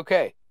 That's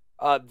okay.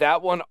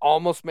 That one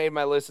almost made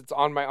my list. It's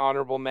on my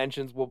honorable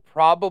mentions. We'll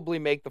probably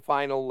make the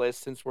final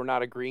list since we're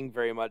not agreeing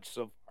very much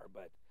so far.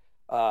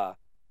 But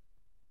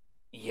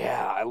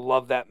yeah, I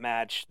love that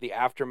match. The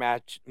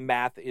aftermatch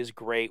math is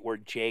great where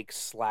Jake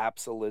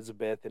slaps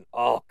Elizabeth, and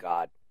oh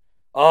god.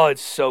 Oh,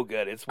 it's so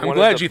good. I'm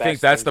glad you think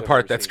that's the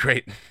part that's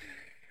great.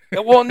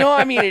 Well, no,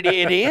 I mean it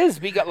is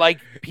because like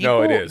people,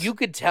 no, it is. You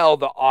could tell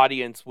the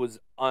audience was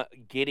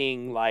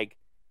getting like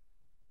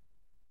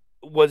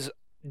was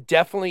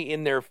definitely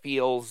in their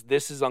feels.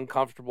 This is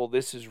uncomfortable.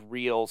 This is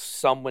real.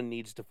 Someone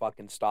needs to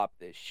fucking stop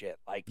this shit.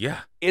 Like,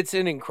 yeah, it's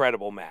an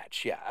incredible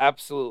match. Yeah,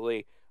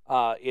 absolutely.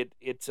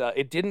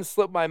 It didn't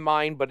slip my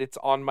mind, but it's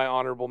on my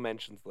honorable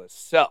mentions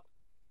list. So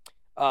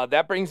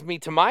that brings me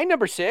to my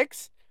number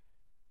 6.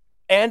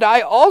 And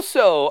I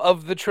also,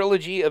 of the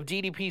trilogy of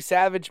DDP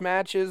Savage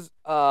matches,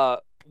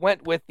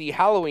 went with the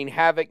Halloween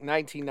Havoc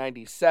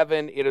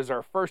 1997. It is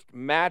our first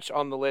match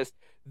on the list.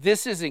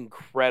 This is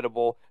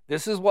incredible.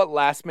 This is what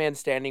Last Man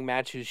Standing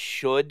matches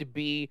should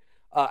be.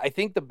 I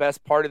think the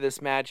best part of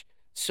this match,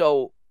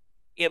 so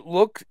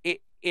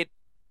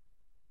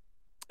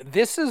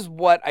this is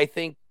what I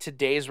think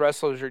today's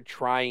wrestlers are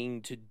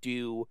trying to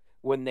do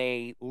when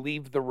they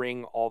leave the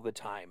ring all the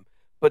time.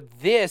 But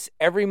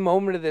every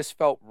moment of this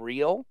felt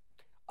real.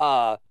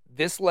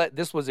 This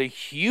was a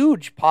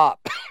huge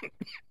pop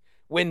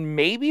when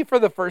maybe for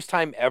the first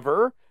time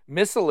ever,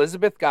 Miss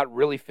Elizabeth got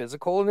really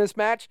physical in this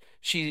match.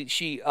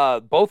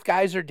 Both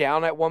guys are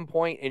down at one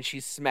point, and she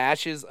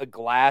smashes a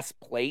glass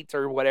plate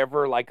or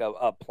whatever, like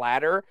a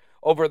platter,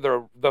 over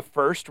the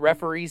first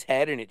referee's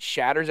head, and it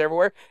shatters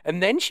everywhere.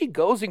 And then she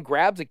goes and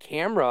grabs a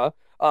camera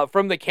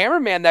from the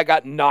cameraman that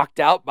got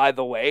knocked out, by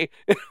the way.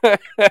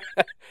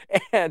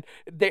 and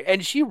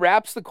she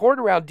wraps the cord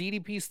around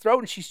DDP's throat,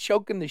 and she's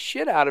choking the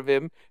shit out of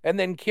him. And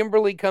then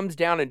Kimberly comes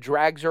down and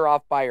drags her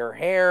off by her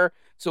hair.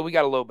 So we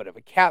got a little bit of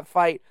a cat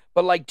fight.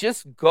 But, like,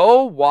 just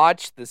go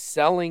watch the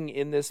selling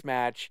in this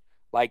match.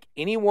 Like,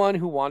 anyone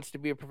who wants to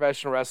be a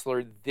professional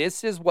wrestler,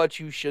 this is what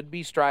you should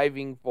be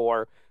striving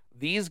for.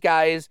 These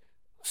guys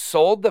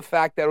sold the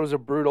fact that it was a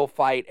brutal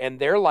fight, and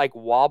they're like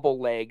wobble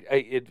leg.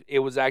 It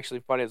was actually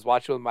funny. I was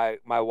watching with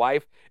my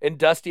wife, and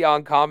Dusty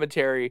on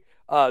commentary,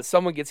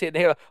 someone gets hit and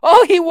they're like,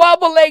 oh, he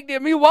wobble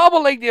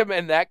legged him,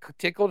 and that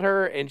tickled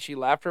her, and she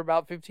laughed for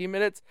about 15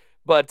 minutes.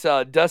 But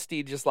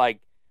Dusty just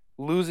like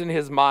losing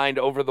his mind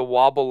over the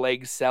wobble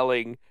leg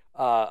selling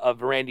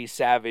of Randy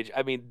Savage.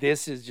 I mean,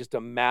 this is just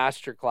a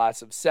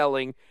masterclass of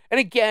selling.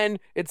 And again,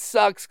 it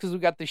sucks because we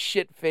got the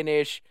shit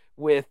finish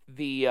with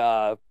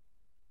the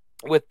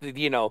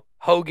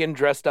Hogan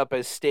dressed up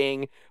as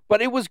Sting.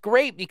 But it was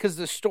great because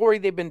the story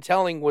they've been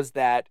telling was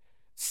that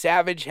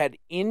Savage had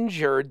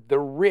injured the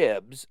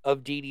ribs of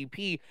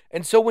DDP.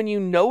 And so when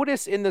you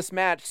notice in this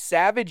match,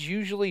 Savage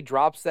usually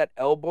drops that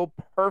elbow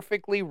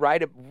perfectly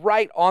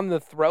right on the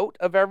throat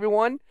of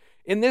everyone.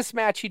 In this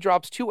match, he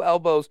drops 2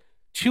 elbows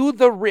to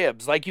the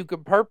ribs. Like, you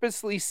could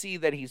purposely see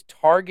that he's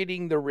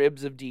targeting the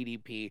ribs of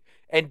DDP.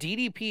 And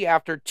DDP,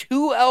 after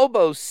 2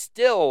 elbows,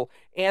 still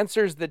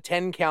answers the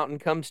 10 count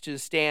and comes to a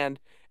stand.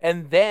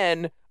 And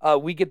then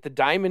we get the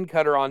diamond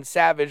cutter on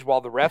Savage while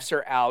the refs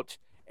are out.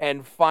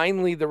 And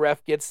finally, the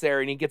ref gets there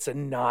and he gets a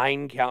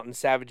 9 count, and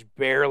Savage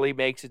barely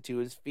makes it to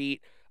his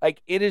feet.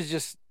 Like, it is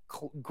just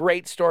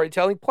great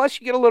storytelling. Plus,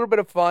 you get a little bit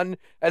of fun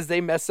as they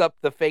mess up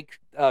the fake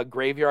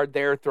graveyard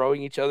there,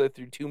 throwing each other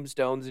through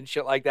tombstones and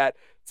shit like that.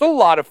 It's a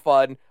lot of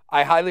fun.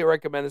 I highly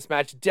recommend this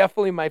match.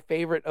 Definitely my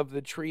favorite of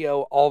the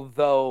trio,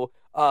 although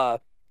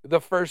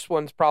the first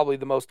one's probably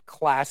the most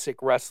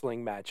classic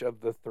wrestling match of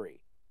the 3.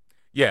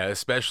 Yeah,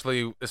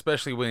 especially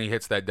when he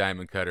hits that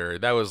diamond cutter.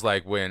 That was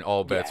like when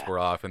all bets were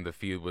off and the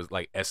feud was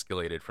like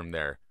escalated from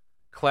there.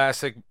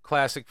 Classic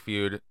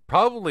feud.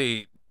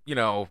 Probably,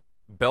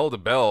 bell to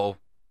bell,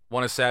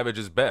 one of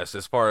Savage's best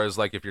as far as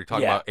like if you're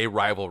talking about a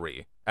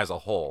rivalry as a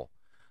whole.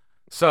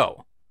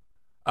 So,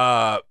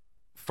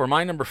 for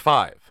my number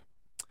 5.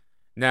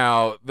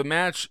 Now, the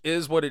match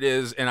is what it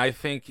is, and I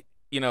think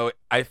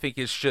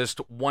it's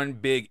just one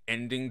big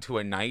ending to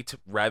a night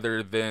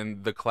rather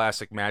than the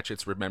classic match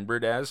it's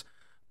remembered as.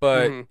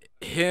 But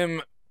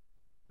him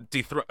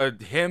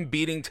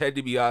beating Ted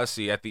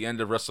DiBiase at the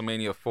end of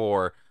WrestleMania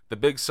 4, the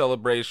big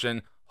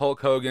celebration, Hulk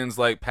Hogan's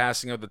like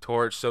passing of the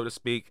torch, so to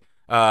speak.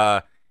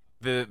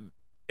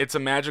 It's a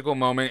magical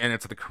moment, and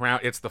it's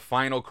the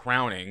final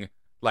crowning.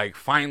 Like,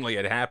 finally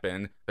it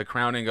happened, the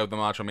crowning of the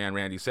Macho Man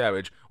Randy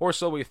Savage, or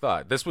so we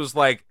thought. This was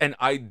like an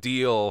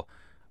ideal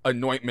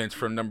anointment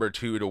from number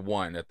 2 to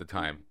 1 at the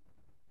time.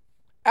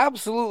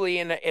 Absolutely,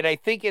 and I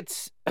think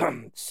it's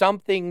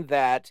something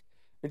that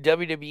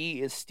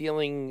WWE is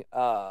stealing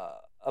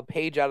a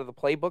page out of the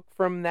playbook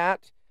from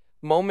that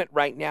moment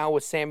right now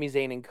with Sami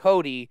Zayn and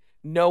Cody,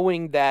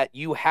 knowing that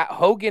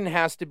Hogan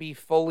has to be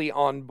fully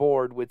on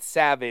board with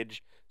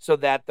Savage so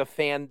that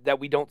that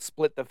we don't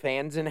split the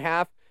fans in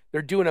half.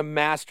 They're doing a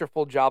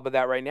masterful job of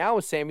that right now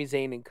with Sami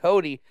Zayn and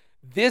Cody.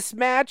 This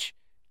match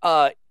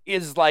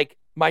is like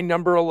my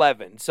number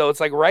 11. So it's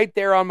like right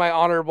there on my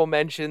honorable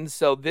mentions.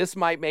 So this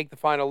might make the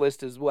final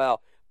list as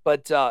well.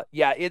 But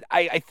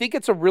I think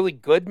it's a really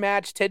good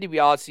match. Ted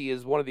DiBiase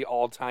is one of the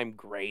all-time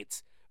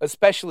greats,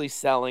 especially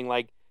selling.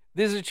 Like,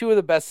 these are 2 of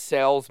the best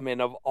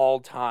salesmen of all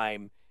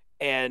time.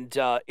 And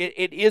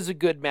it is a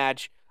good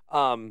match.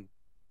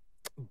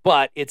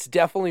 But it's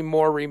definitely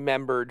more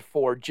remembered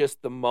for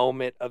just the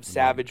moment of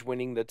Savage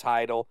winning the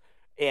title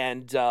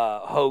and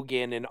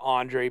Hogan and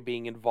Andre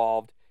being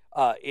involved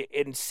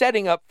in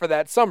setting up for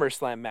that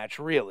SummerSlam match,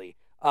 really.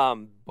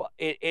 But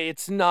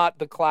it's not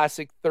the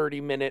classic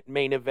 30-minute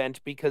main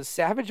event because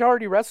Savage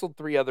already wrestled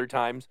 3 other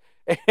times,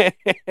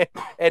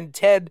 and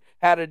Ted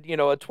had a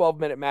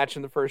 12-minute match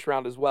in the first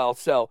round as well.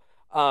 So,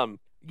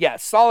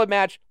 solid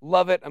match,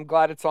 love it. I'm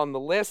glad it's on the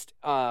list.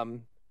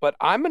 But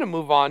I'm gonna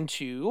move on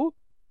to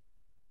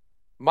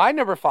my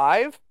number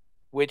 5,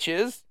 which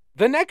is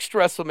the next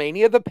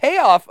WrestleMania, the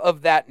payoff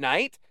of that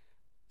night,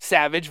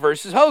 Savage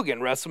versus Hogan,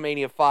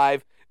 WrestleMania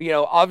 5.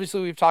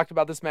 Obviously we've talked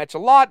about this match a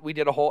lot. We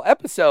did a whole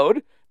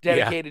episode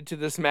dedicated to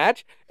this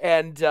match,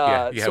 and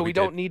so we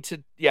don't need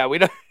to. Yeah, we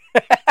don't.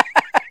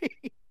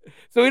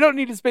 So we don't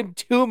need to spend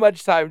too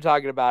much time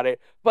talking about it.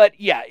 But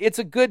yeah, it's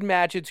a good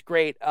match. It's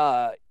great.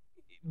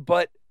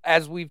 But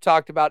as we've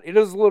talked about, it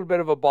was a little bit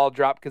of a ball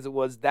drop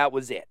because that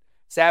was it.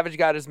 Savage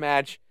got his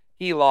match.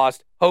 He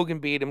lost. Hogan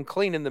beat him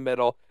clean in the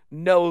middle.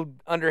 No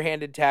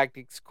underhanded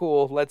tactics.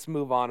 Cool. Let's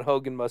move on.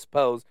 Hogan must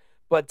pose.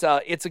 But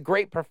it's a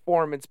great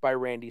performance by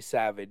Randy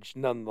Savage,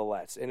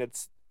 nonetheless. And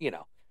it's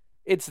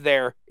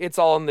there. It's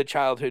all in the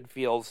childhood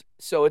feels.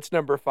 So it's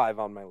number 5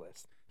 on my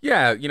list.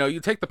 Yeah, you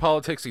take the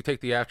politics, you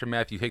take the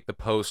aftermath, you take the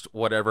post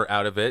whatever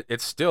out of it.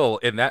 It's still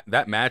in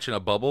that match in a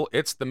bubble.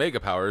 It's the Mega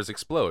Powers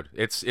explode.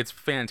 It's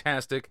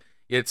fantastic.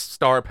 It's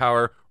star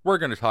power. We're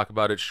going to talk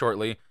about it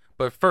shortly.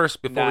 But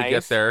first, before we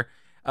get there,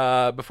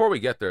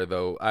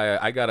 though,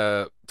 I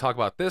gotta talk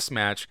about this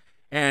match.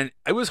 And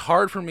it was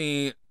hard for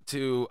me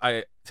to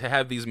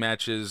have these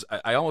matches.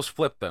 I almost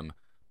flipped them.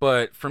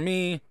 But for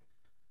me,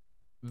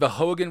 the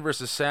Hogan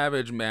versus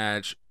Savage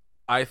match,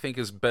 I think,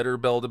 is better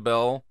bell to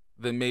bell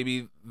than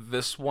maybe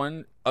this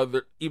one.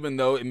 Even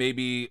though it may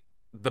be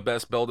the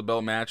best bell to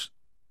bell match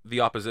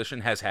the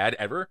opposition has had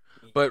ever.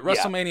 But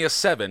WrestleMania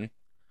 7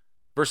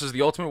 versus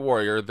the Ultimate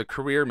Warrior, the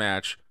career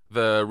match,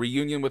 the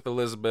reunion with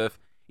Elizabeth.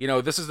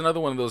 This is another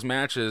one of those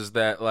matches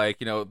that,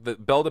 the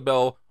bell to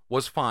bell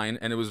was fine,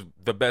 and it was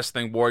the best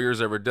thing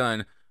Warrior's ever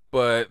done.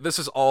 But this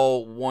is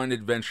all one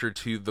adventure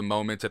to the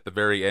moment at the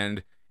very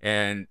end,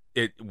 and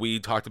we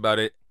talked about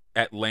it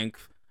at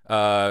length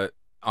on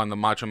the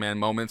Macho Man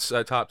Moments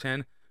top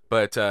 10.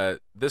 But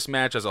this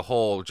match as a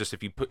whole, just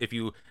if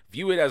you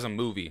view it as a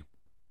movie,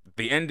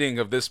 the ending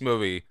of this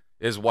movie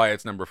is why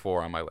it's number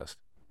 4 on my list.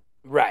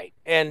 Right,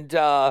 and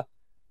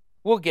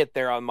we'll get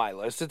there on my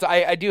list.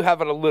 I do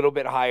have it a little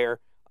bit higher.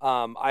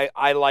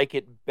 I like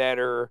it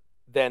better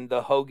than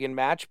the Hogan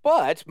match,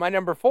 but my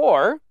number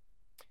 4,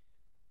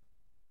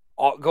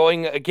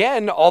 going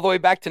again all the way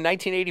back to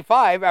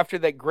 1985, after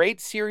that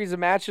great series of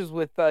matches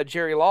with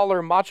Jerry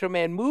Lawler, Macho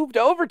Man moved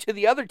over to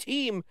the other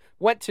team,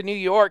 went to New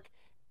York,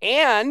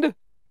 and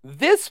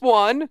this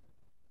one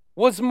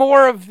was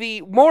more of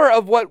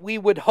what we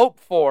would hope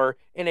for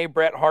in a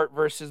Bret Hart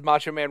versus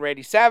Macho Man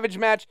Randy Savage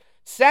match.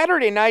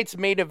 Saturday night's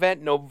main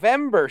event,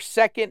 November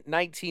 2nd,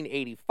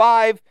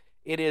 1985.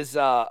 It is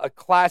a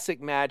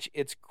classic match.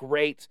 It's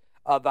great.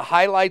 The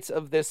highlights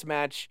of this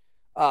match,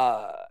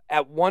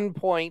 at one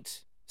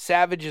point,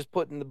 Savage is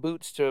putting the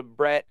boots to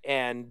Bret,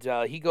 and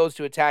he goes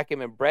to attack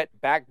him, and Bret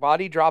back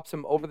body drops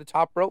him over the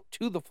top rope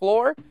to the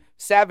floor.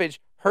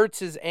 Savage hurts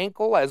his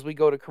ankle as we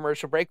go to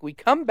commercial break. We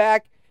come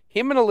back.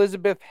 Him and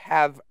Elizabeth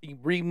have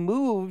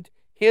removed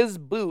his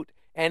boot,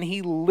 and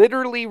he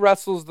literally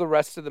wrestles the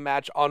rest of the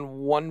match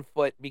on one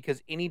foot,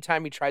 because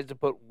anytime he tries to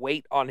put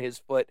weight on his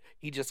foot,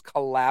 he just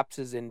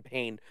collapses in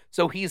pain.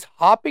 So he's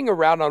hopping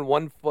around on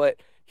one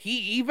foot. He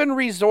even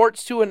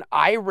resorts to an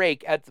eye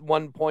rake at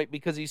one point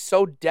because he's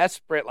so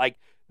desperate. Like,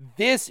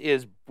 this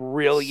is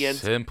brilliant.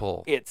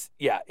 Simple. It's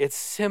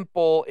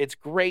simple. It's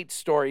great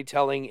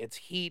storytelling. It's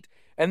heat.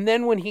 And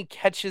then when he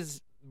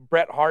catches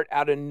Bret Hart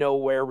out of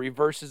nowhere,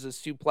 reverses a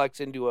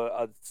suplex into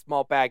a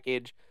small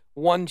package,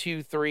 1,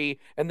 2, 3,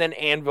 and then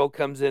Anvil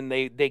comes in.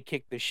 They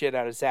kick the shit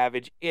out of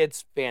Savage.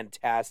 It's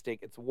fantastic.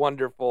 It's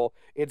wonderful.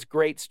 It's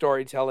great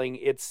storytelling.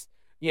 It's,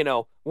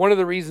 one of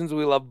the reasons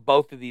we love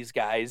both of these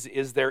guys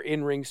is their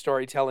in-ring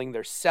storytelling,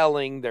 their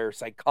selling, their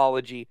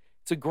psychology.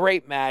 It's a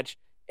great match,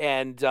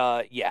 and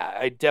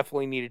I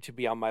definitely needed to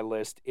be on my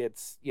list.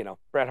 It's,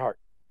 Bret Hart.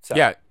 So,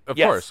 yeah, of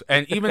course.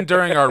 And even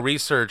during our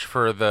research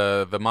for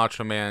the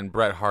Macho Man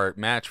Bret Hart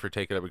match for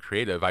Take It Up with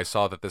Creative, I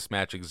saw that this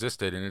match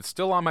existed, and it's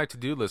still on my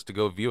to-do list to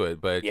go view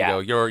it. But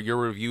your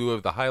review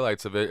of the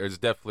highlights of it is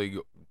definitely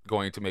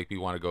going to make me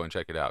want to go and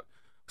check it out,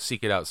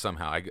 seek it out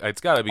somehow. It's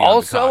got to be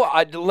also,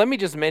 on the cock. let me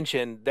just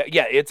mention that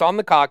it's on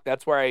the cock.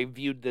 That's where I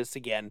viewed this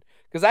again,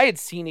 because I had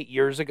seen it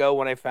years ago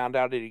when I found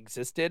out it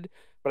existed,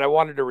 but I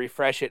wanted to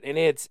refresh it, and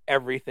it's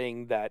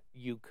everything that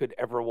you could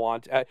ever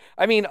want.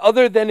 I mean,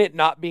 other than it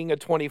not being a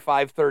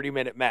 25,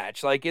 30-minute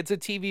match. Like, it's a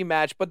TV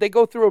match, but they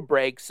go through a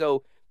break,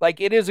 so,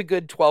 like, it is a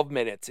good 12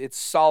 minutes. It's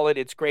solid,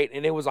 it's great,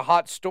 and it was a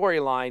hot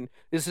storyline.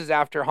 This is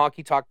after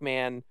Honky Tonk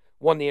Man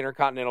won the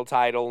Intercontinental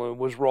title and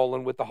was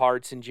rolling with the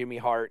Harts and Jimmy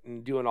Hart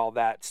and doing all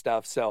that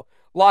stuff. So,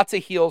 lots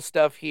of heel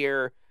stuff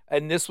here.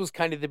 And this was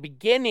kind of the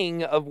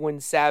beginning of when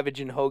Savage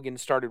and Hogan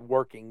started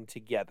working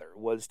together,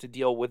 was to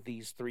deal with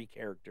these three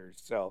characters.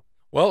 So,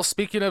 well,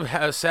 speaking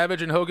of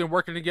Savage and Hogan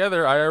working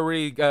together, I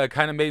already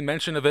kind of made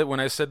mention of it when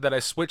I said that I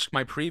switched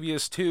my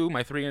previous 2,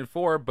 my 3 and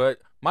 4, but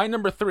my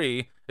number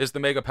 3 is the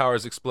Mega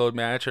Powers Explode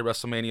match at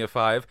WrestleMania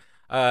 5.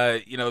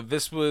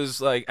 This was,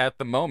 like, at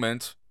the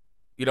moment,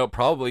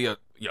 probably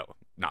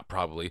not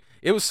probably.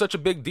 It was such a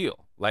big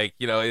deal. Like,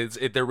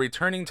 they're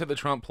returning to the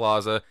Trump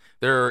Plaza.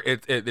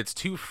 It's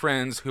two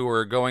friends who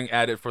are going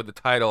at it for the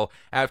title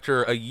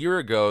after a year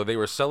ago they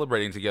were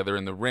celebrating together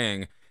in the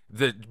ring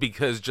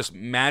because just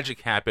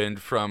magic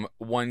happened from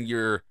 1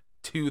 year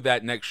to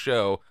that next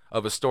show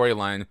of a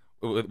storyline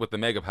with the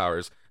Mega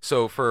Powers.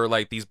 So for,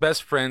 like, these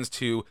best friends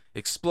to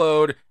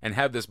explode and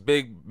have this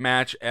big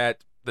match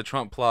at the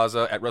Trump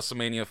Plaza at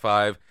WrestleMania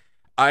 5,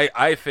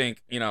 I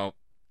think,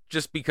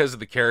 just because of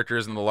the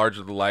characters and the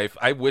larger than life,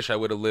 I wish I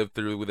would have lived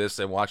through with this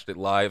and watched it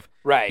live.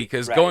 Right.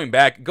 Because going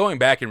back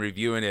and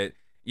reviewing it,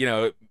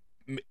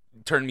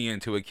 turned me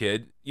into a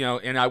kid.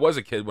 And I was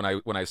a kid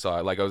when I saw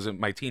it. Like, I was in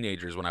my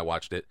teenagers when I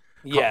watched it.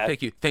 Yeah.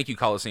 Thank you,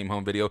 Coliseum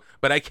Home Video.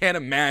 But I can't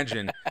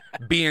imagine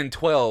being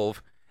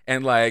 12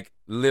 and, like,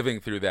 living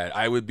through that.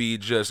 I would be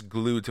just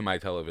glued to my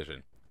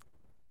television.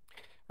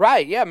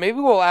 Right, yeah, maybe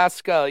we'll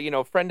ask,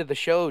 friend of the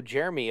show,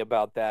 Jeremy,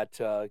 about that,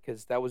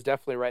 because that was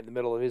definitely right in the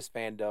middle of his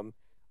fandom.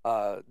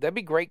 That'd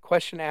be a great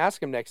question to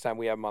ask him next time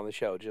we have him on the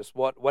show. Just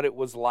what it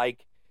was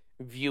like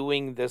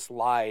viewing this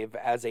live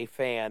as a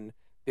fan,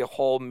 the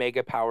whole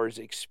Mega Powers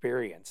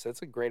experience.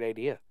 That's a great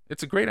idea.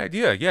 It's a great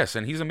idea, yes,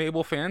 and he's a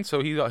Mabel fan,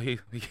 so he's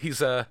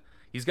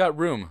got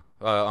room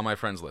on my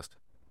friends list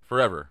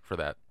forever for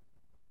that.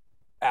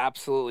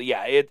 Absolutely,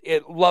 yeah.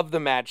 It loved the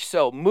match.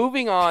 So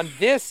moving on,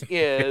 this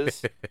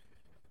is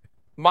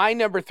my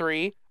number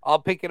 3. I'll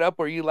pick it up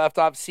where you left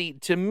off. See,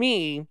 to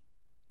me,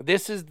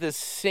 this is the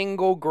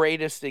single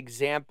greatest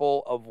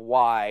example of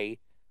why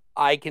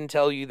I can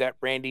tell you that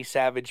Randy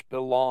Savage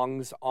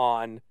belongs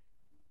on,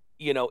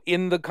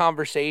 in the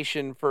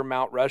conversation for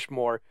Mount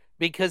Rushmore,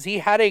 because he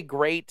had a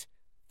great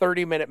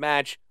 30-minute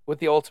match with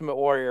the Ultimate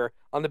Warrior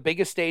on the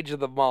biggest stage of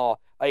them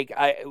all. Like,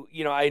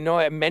 I know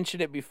I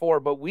mentioned it before,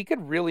 but we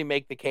could really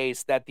make the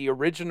case that the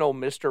original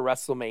Mr.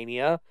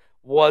 WrestleMania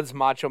was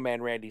Macho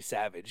Man Randy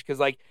Savage, because,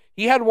 like,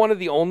 he had one of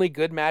the only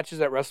good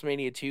matches at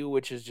WrestleMania 2,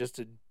 which is just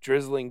a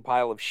drizzling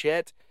pile of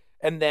shit,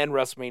 and then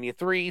WrestleMania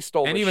 3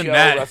 stole and the even show.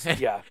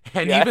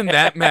 That, even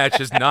that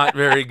match is not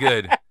very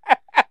good.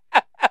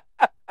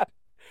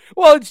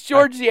 Well, it's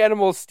George the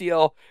Animal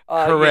Steel,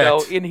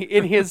 Correct. in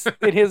his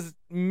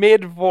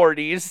mid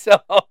 40s. So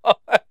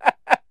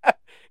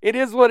it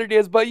is what it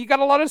is. But you got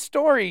a lot of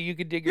story you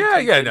could dig your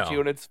teeth into,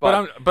 and it's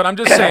fun. But I'm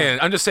just saying,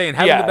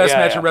 having the best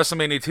match yeah. at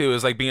WrestleMania 2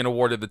 is like being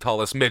awarded the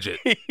tallest midget.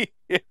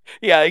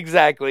 Yeah,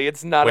 exactly.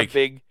 It's not Wait, a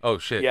big. oh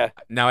shit! Yeah.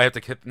 Now I have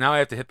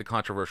to hit the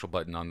controversial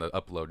button on the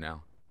upload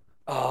now.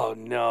 Oh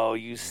no,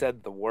 you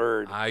said the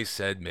word. I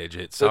said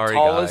midget. The Sorry,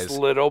 tallest guys.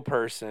 little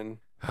person.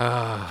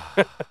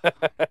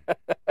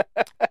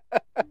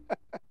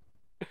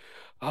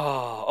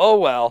 Oh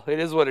well, it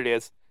is what it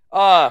is.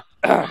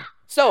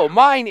 So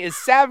mine is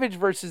Savage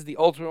versus the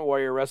Ultimate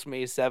Warrior,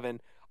 WrestleMania 7.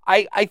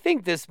 I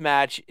think this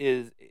match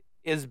is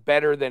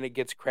better than it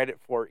gets credit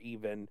for,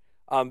 even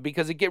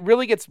because it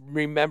really gets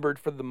remembered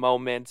for the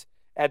moment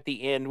at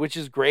the end, which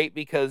is great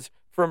because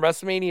from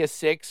WrestleMania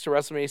 6 to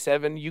WrestleMania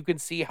 7, you can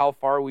see how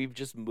far we've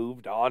just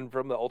moved on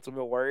from the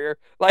Ultimate Warrior.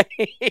 Like,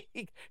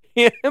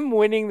 him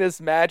winning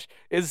this match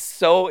is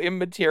so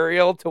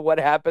immaterial to what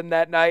happened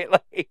that night.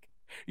 Like,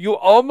 you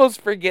almost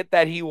forget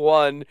that he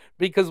won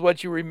because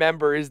what you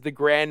remember is the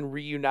grand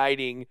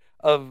reuniting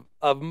of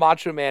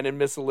Macho Man and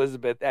Miss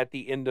Elizabeth at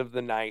the end of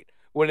the night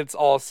when it's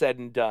all said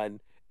and done.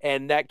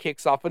 And that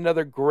kicks off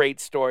another great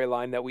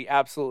storyline that we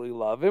absolutely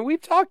love and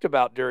we've talked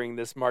about during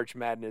this March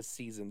Madness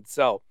season.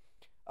 So,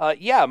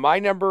 my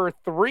number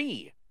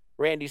 3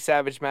 Randy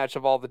Savage match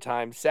of all the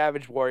time,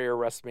 Savage Warrior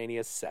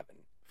WrestleMania 7.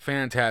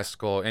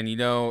 Fantastical. And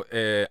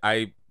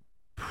I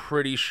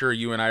pretty sure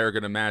you and I are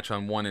going to match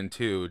on 1 and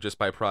 2 just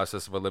by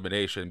process of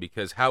elimination,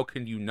 because how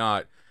can you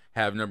not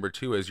have number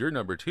 2 as your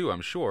number 2,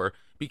 I'm sure,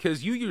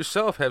 because you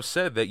yourself have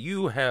said that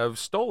you have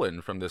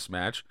stolen from this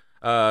match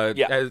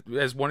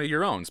as one of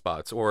your own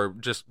spots or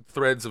just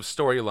threads of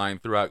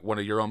storyline throughout one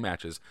of your own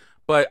matches.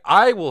 But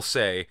I will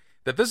say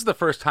that this is the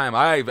first time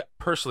I've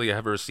personally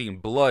ever seen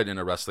blood in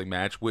a wrestling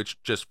match,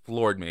 which just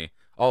floored me.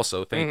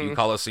 Also, thank you,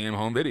 Coliseum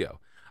Home Video.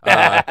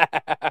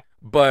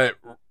 But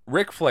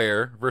Ric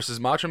Flair versus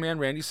Macho Man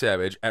Randy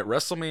Savage at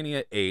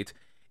WrestleMania 8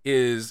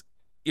 is,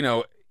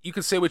 you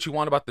can say what you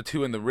want about the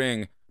two in the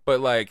ring, but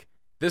like,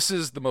 this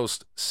is the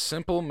most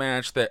simple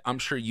match that I'm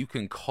sure you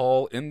can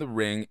call in the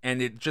ring,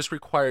 and it just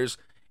requires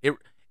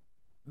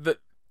the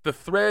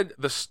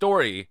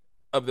story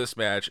of this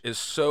match is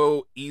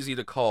so easy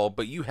to call,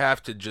 but you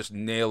have to just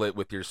nail it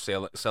with your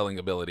selling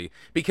ability,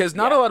 because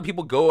not a lot of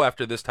people go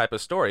after this type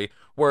of story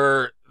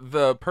where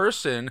the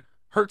person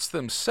hurts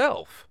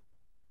themselves.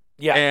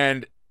 Yeah.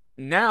 And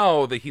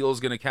now the heel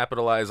is going to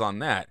capitalize on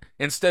that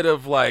instead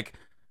of like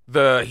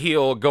the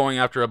heel going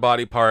after a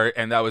body part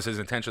and that was his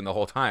intention the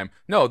whole time.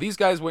 No, these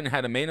guys went and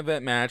had a main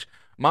event match.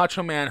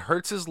 Macho Man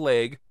hurts his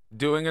leg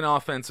doing an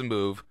offensive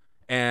move,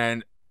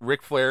 and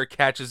Ric Flair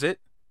catches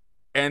it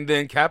and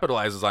then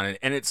capitalizes on it.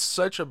 And it's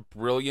such a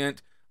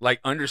brilliant, like,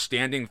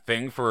 understanding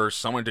thing for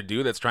someone to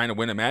do that's trying to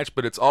win a match,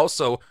 but it's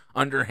also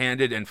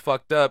underhanded and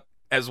fucked up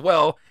as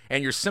well.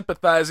 And you're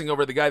sympathizing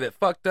over the guy that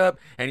fucked up,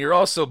 and you're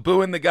also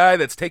booing the guy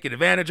that's taking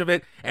advantage of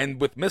it. And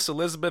with Miss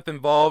Elizabeth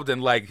involved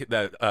and like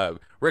the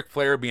Ric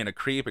Flair being a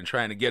creep and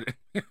trying to get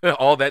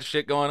all that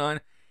shit going on,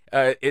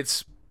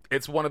 it's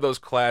one of those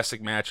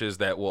classic matches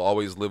that will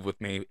always live with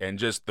me. And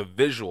just the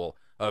visual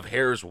of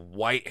Hair's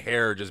white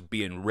hair just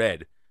being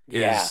red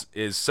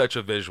is such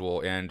a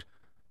visual, and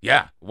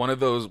one of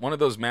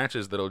those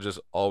matches that'll just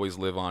always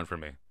live on for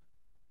me.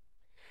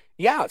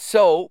 Yeah,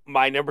 so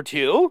my number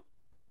 2,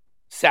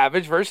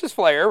 Savage versus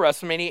Flair,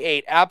 WrestleMania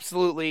 8.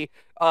 Absolutely.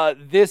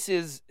 This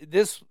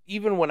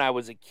even when I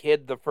was a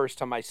kid, the first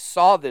time I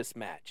saw this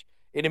match,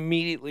 it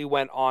immediately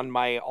went on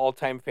my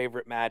all-time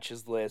favorite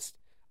matches list,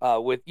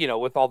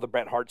 with all the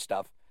Bret Hart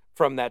stuff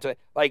from that time.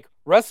 Like,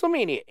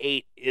 WrestleMania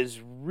 8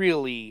 is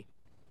really,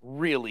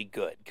 really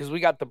good because we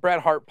got the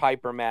Bret Hart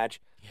Piper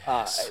match,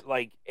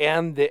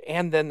 and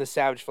then the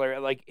Savage Flair.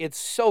 Like, it's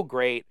so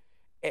great.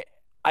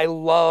 I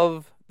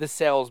love the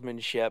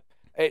salesmanship,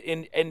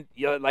 and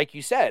like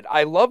you said,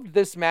 I loved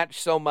this match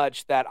so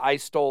much that I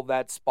stole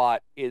that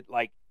spot.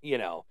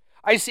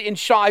 I've seen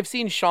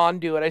Sean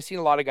do it. I've seen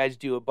a lot of guys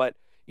do it, but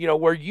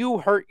where you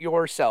hurt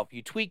yourself,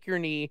 you tweak your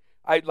knee.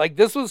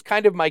 This was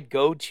kind of my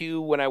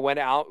go-to when I went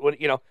out,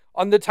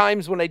 on the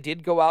times when I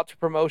did go out to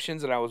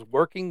promotions and I was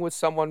working with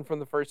someone from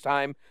the first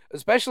time,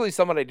 especially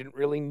someone I didn't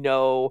really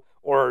know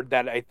or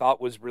that I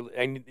thought was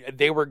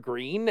they were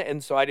green,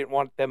 and so I didn't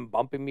want them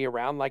bumping me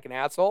around like an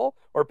asshole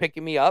or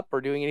picking me up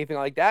or doing anything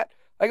like that.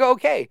 I go,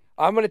 okay,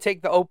 I'm going to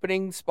take the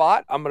opening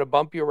spot. I'm going to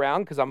bump you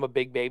around because I'm a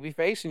big baby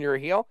face and you're a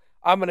heel.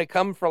 I'm going to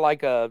come for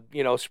like a,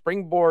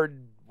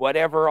 springboard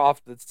whatever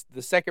off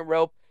the second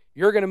rope.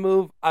 You're going to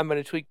move. I'm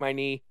going to tweak my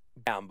knee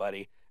down,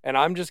 buddy. And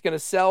I'm just going to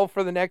sell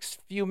for the next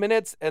few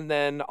minutes, and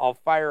then I'll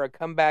fire a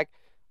comeback.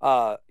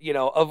 Of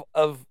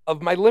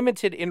my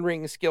limited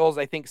in-ring skills,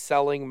 I think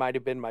selling might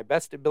have been my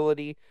best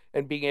ability,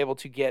 and being able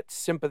to get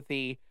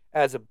sympathy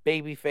as a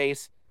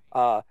babyface.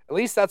 At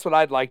least that's what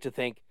I'd like to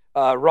think.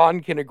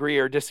 Ron can agree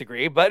or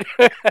disagree, but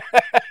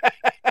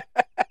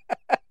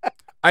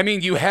I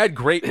mean, you had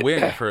great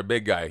win for a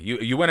big guy.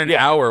 You went an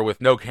hour with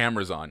no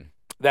cameras on.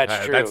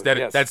 That's true.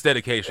 Yes. That's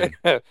dedication.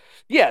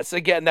 Yes,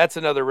 again, that's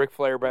another Ric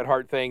Flair Bret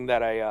Hart thing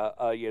that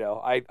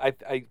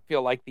I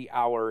feel like the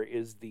hour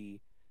is the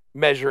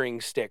measuring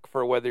stick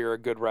for whether you're a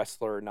good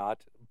wrestler or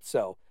not.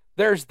 So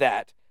there's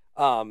that.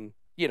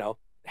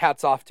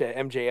 Hats off to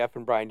MJF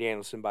and Bryan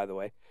Danielson, by the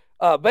way.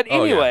 But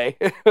anyway,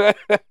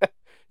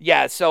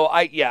 yeah. So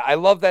I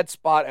love that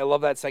spot. I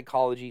love that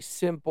psychology.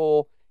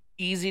 Simple,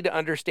 easy to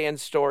understand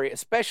story,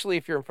 especially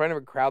if you're in front of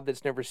a crowd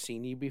that's never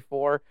seen you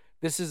before.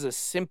 This is a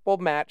simple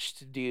match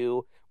to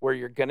do where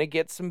you're going to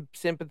get some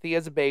sympathy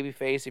as a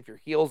babyface. If your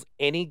heel's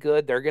any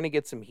good, they're going to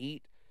get some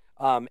heat.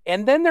 And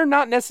then they're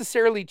not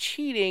necessarily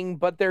cheating,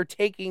 but they're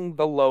taking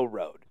the low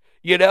road,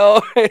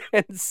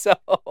 and so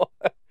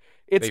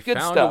it's they good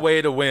found stuff. a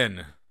way to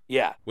win.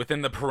 Yeah.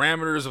 Within the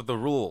parameters of the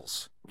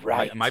rules.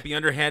 Right. It might be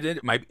underhanded.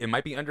 It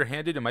might be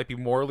underhanded. It might be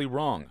morally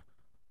wrong.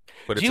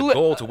 But it's Do a you,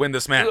 goal to win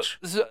this match.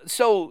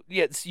 So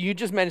yes, you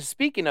just mentioned,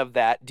 speaking of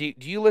that, do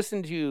you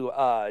listen to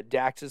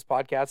Dax's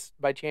podcast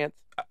by chance?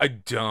 I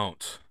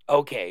don't.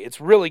 Okay, it's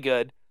really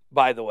good,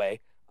 by the way.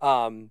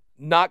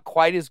 Not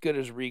quite as good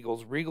as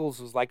Regal's. Regal's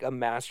was like a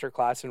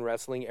masterclass in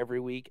wrestling every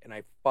week, and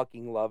I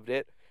fucking loved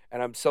it.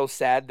 And I'm so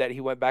sad that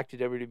he went back to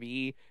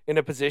WWE in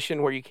a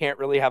position where you can't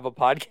really have a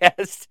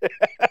podcast.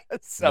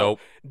 So Nope.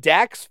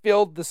 Dax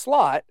filled the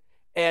slot,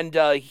 and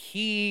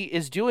he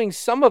is doing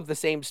some of the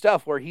same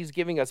stuff where he's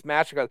giving us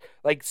match.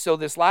 Like, so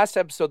this last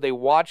episode, they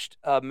watched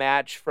a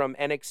match from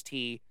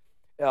NXT,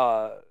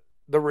 the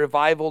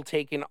Revival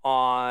taking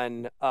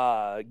on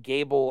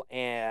Gable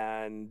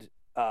and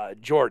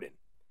Jordan,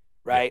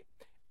 right?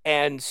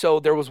 And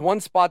so there was one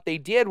spot they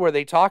did where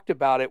they talked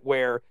about it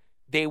where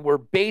they were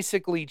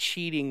basically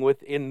cheating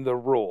within the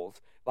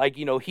rules. Like,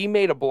 he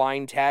made a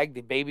blind tag.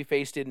 The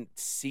babyface didn't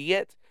see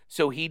it.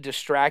 So he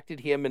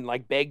distracted him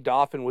and begged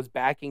off and was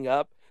backing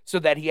up so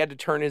that he had to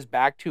turn his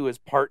back to his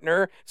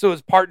partner so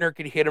his partner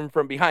could hit him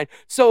from behind.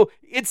 So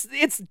it's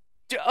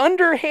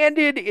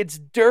underhanded, it's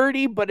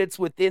dirty, but it's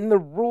within the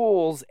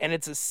rules, and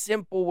it's a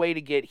simple way to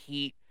get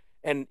heat.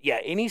 And yeah,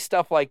 any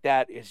stuff like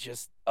that is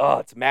just,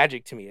 it's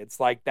magic to me. It's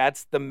like,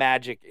 that's the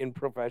magic in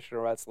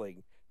professional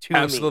wrestling.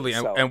 Absolutely.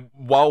 And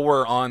while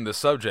we're on the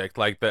subject,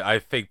 I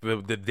think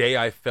the day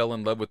I fell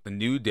in love with the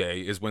New Day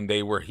is when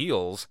they were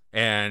heels,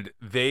 and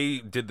they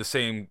did the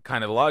same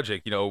kind of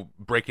logic,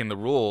 breaking the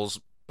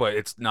rules, but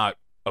it's not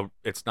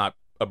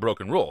a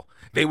broken rule.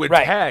 They would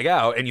tag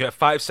out, and you have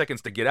 5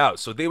 seconds to get out.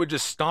 So they would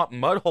just stomp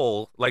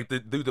mudhole,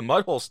 do the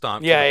mudhole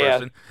stomp to the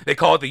person. They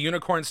call it the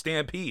unicorn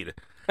stampede.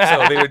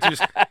 So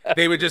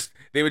they would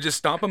just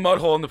stomp a mud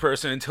hole in the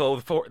person until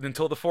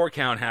the 4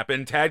 count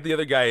happened, tag the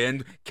other guy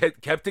in,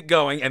 kept it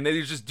going, and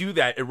they just do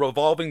that, a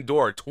revolving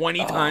door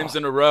 20 times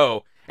in a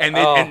row, and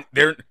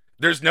they're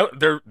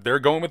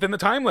going within the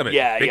time limit.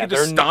 Yeah, they can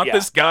just stomp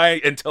this guy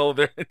until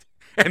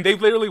and they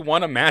literally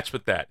won a match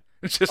with that.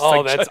 It's just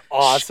that's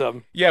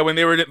awesome. Yeah, when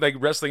they were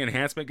wrestling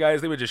enhancement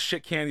guys, they would just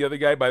shit can the other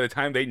guy by the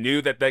time they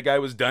knew that guy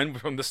was done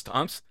from the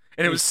stomps,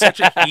 and it was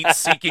such a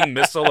heat-seeking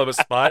missile of a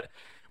spot.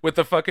 With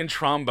the fucking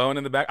trombone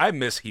in the back. I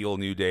miss heel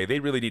New Day.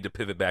 They really need to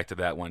pivot back to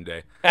that one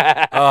day.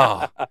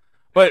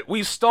 But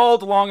we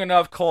stalled long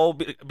enough, Cole,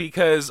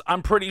 because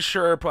I'm pretty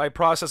sure by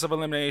process of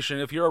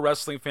elimination, if you're a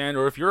wrestling fan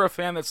or if you're a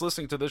fan that's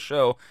listening to this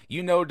show,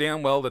 you know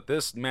damn well that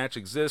this match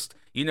exists.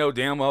 You know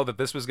damn well that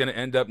this was going to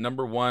end up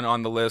number 1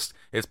 on the list.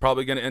 It's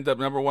probably going to end up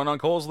number 1 on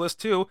Cole's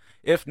list too.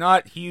 If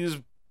not,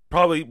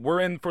 we're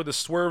in for the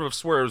swerve of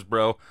swerves,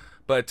 bro.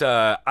 But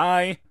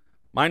my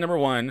number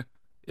 1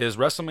 is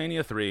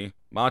WrestleMania 3,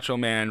 Macho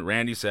Man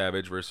Randy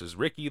Savage versus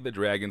Ricky the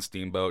Dragon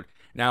Steamboat.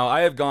 Now,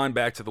 I have gone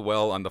back to the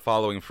well on the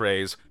following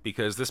phrase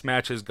because this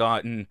match has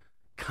gotten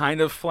kind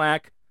of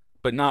flack,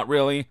 but not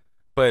really.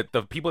 But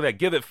the people that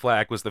give it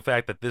flack was the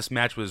fact that this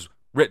match was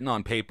written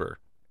on paper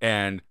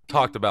and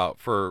talked about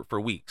for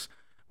weeks.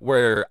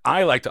 Where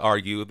I like to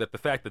argue that the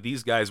fact that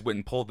these guys went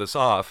and pulled this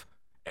off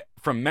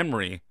from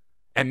memory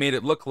and made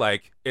it look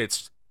like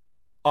it's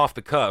off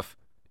the cuff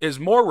is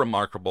more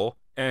remarkable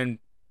and,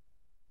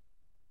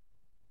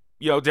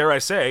 dare I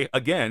say,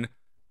 again,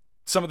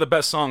 some of the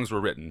best songs were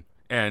written.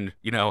 And,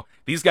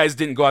 these guys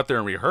didn't go out there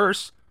and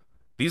rehearse.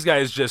 These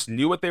guys just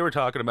knew what they were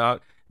talking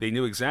about. They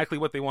knew exactly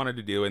what they wanted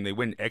to do, and they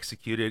went and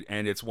executed,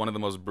 and it's one of the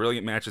most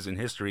brilliant matches in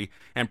history,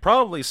 and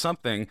probably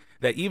something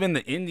that even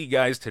the indie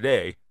guys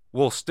today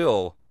will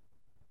still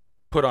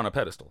put on a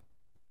pedestal.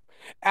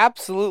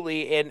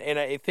 Absolutely, and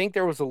I think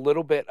there was a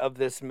little bit of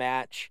this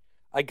match.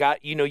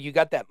 You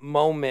got that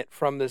moment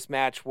from this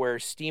match where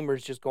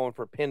Steamer's just going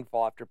for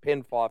pinfall after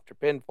pinfall after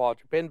pinfall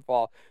after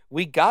pinfall.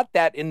 We got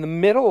that in the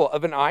middle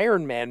of an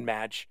Iron Man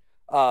match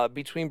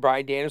between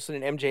Bryan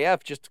Danielson and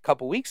MJF just a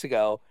couple weeks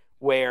ago,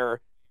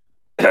 where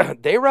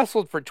they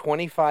wrestled for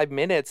 25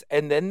 minutes,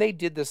 and then they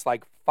did this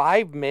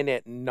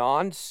 5-minute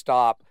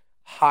nonstop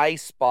high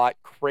spot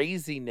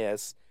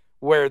craziness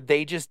where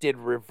they just did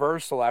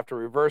reversal after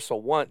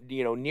reversal,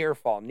 near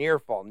fall, near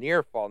fall,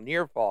 near fall,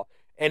 near fall.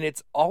 And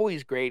it's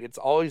always great. It's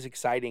always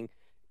exciting.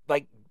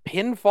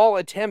 Pinfall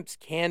attempts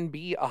can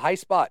be a high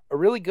spot, a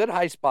really good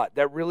high spot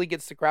that really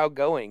gets the crowd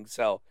going.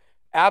 So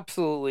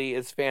absolutely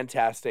is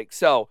fantastic.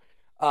 So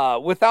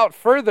without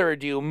further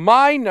ado,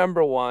 my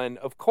number one,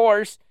 of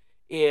course,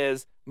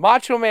 is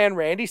Macho Man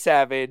Randy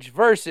Savage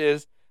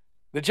versus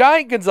the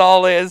Giant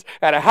Gonzalez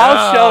at a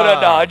house show.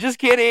 No, just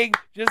kidding.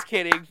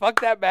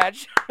 Fuck that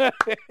match.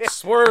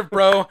 Swerve,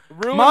 bro.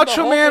 Ruined the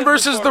Macho whole Man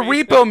business versus for the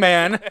me. Repo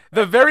Man.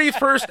 The very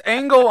first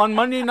angle on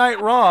Monday Night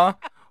Raw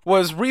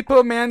was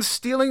Repo Man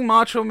stealing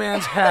Macho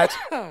Man's hat,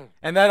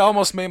 and that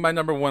almost made my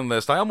number one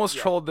list. I almost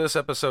trolled this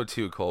episode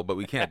too, Cole, but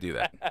we can't do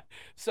that.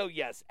 So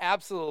yes,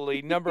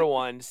 absolutely. Number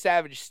one,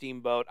 Savage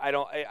Steamboat. I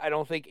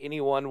don't think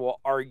anyone will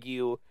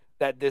argue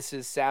that this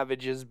is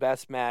Savage's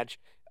best match.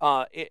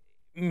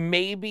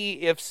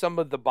 Maybe if some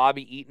of the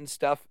Bobby Eaton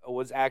stuff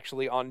was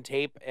actually on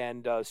tape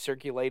and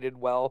circulated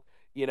well,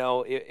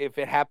 if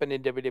it happened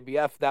in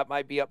WWF, that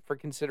might be up for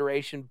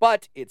consideration,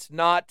 but it's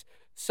not.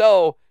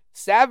 So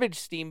Savage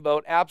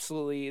Steamboat,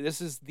 absolutely. This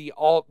is the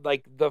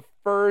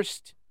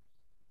first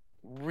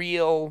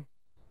real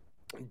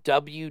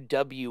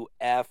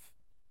WWF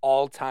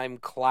all-time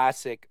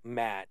classic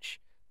match.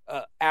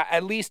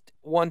 At least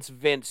once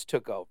Vince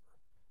took over.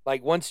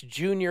 Like, once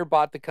Junior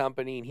bought the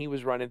company and he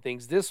was running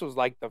things, this was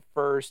like the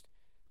first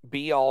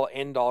be-all,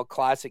 end-all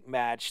classic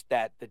match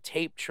that the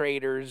tape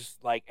traders,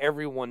 like,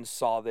 everyone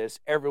saw this.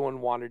 Everyone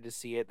wanted to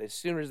see it. As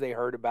soon as they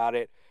heard about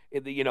it,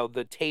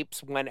 the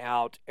tapes went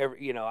out.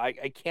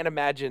 I can't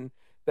imagine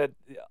that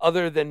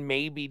other than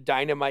maybe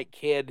Dynamite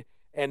Kid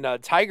and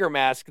Tiger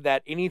Mask,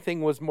 that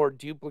anything was more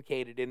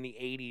duplicated in the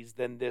 80s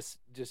than this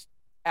just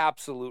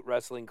absolute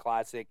wrestling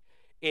classic.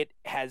 It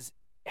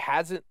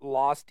hasn't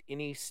lost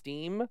any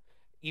steam,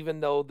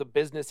 even though the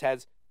business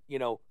has,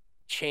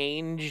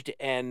 changed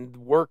and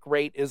work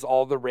rate is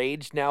all the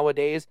rage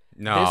nowadays.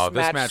 No,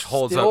 this match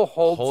holds still up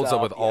holds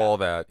up with all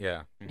that.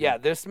 Yeah. Yeah,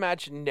 this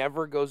match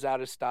never goes out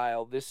of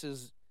style. This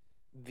is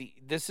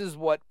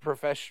what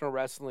professional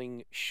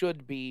wrestling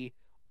should be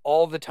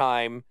all the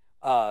time.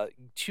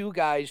 Two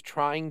guys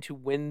trying to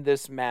win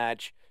this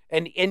match.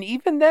 And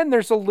even then,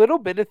 there's a little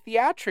bit of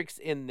theatrics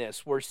in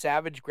this, where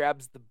Savage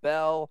grabs the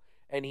bell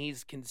and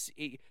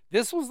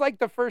this was like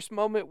the first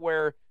moment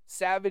where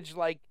Savage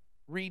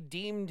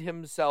redeemed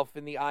himself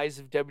in the eyes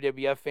of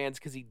WWF fans,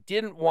 because he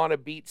didn't want to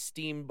beat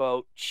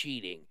Steamboat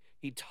cheating.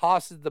 He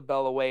tosses the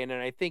bell away, and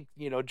then I think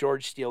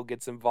George Steele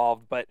gets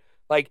involved, but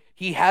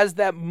he has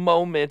that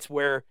moment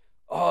where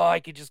I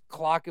could just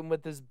clock him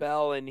with his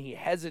bell, and he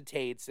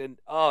hesitates, and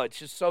it's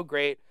just so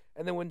great.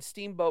 And then when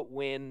Steamboat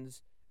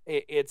wins,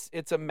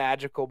 it's a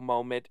magical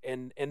moment,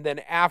 and then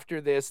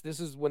after this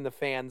is when the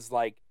fans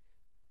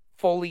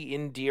fully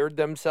endeared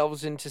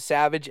themselves into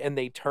Savage, and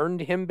they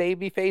turned him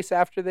babyface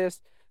after this.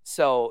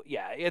 So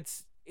yeah,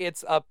 it's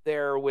up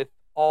there with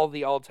all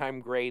the all-time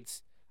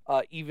greats,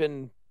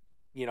 even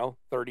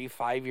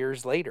 35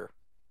 years later.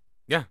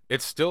 Yeah,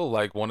 it's still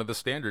one of the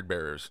standard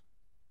bearers.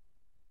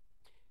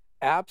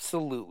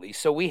 Absolutely.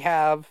 So we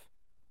have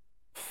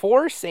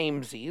 4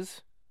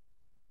 samesies.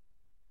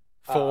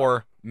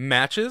 4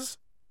 matches.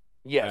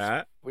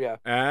 Yes.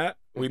 Yeah.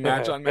 We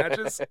match on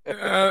matches.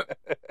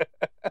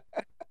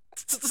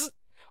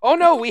 Oh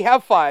no, we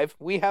have 5.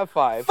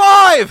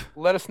 5.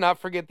 Let us not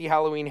forget the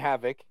Halloween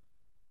Havoc.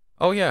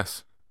 Oh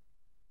yes.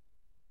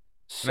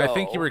 So, And I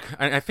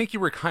think you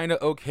were kind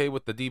of okay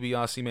with the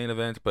DiBiase main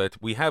event, but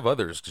we have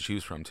others to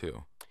choose from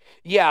too.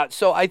 Yeah,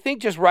 so I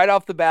think just right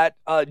off the bat,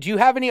 do you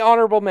have any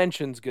honorable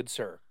mentions, good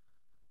sir?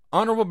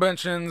 Honorable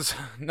mentions,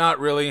 not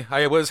really.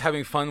 I was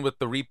having fun with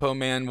the Repo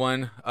Man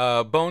one.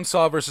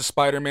 Bonesaw versus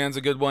Spider-Man's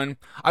a good one.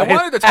 I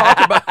wanted to talk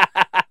about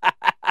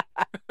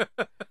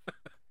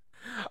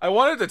I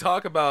wanted to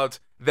talk about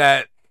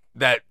that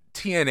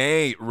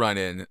TNA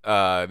run-in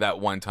that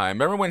one time.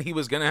 Remember when he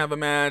was going to have a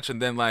match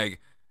and then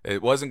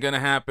it wasn't going to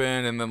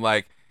happen, and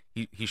then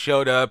he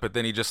showed up, but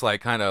then he just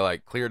kind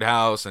of cleared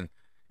house, and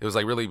it was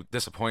really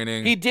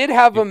disappointing. He did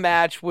have a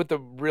match with a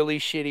really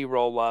shitty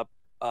roll-up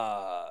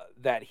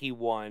that he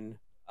won.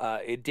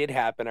 It did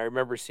happen. I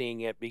remember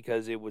seeing it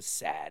because it was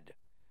sad.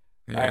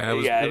 Yeah,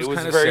 it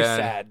was very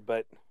sad.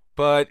 But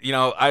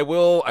I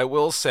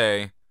will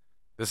say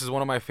this is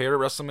one of my favorite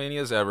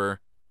WrestleManias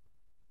ever,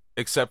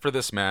 except for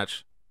this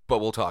match, but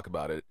we'll talk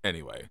about it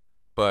anyway.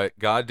 But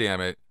god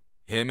damn it,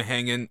 him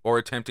hanging or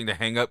attempting to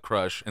hang up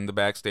Crush in the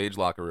backstage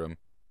locker room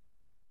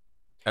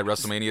at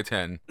WrestleMania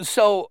 10.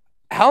 So,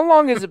 how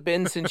long has it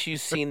been since you've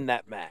seen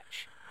that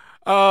match?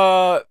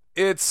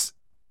 It's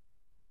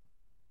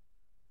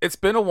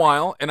been a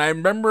while, and I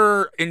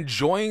remember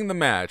enjoying the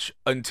match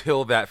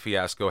until that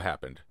fiasco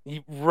happened.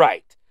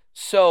 Right.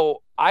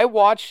 So I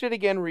watched it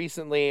again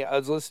recently. I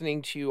was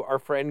listening to our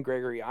friend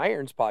Gregory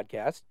Irons'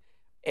 podcast,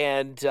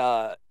 and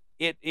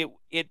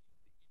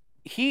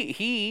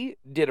he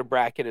did a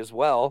bracket as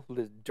well.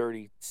 The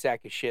dirty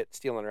sack of shit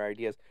stealing our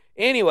ideas.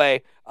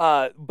 Anyway,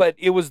 but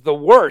it was the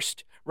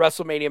worst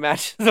WrestleMania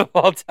matches of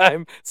all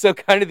time. So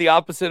kind of the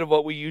opposite of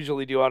what we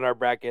usually do on our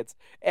brackets.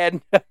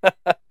 And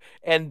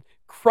and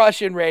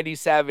Crush and Randy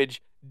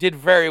Savage did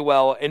very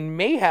well and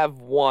may have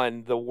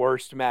won the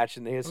worst match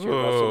in the history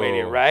of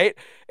WrestleMania, right?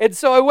 And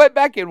so I went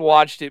back and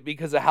watched it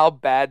because of how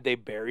bad they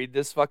buried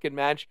this fucking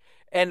match.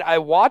 And I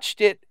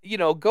watched it,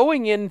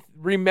 going in,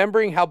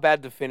 remembering how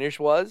bad the finish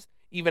was,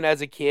 even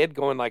as a kid,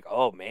 going like,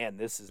 oh man,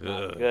 this is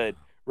not good.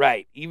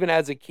 Right. Even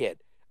as a kid.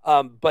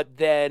 But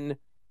then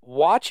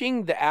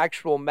watching the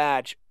actual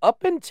match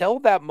up until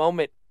that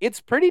moment,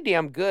 it's pretty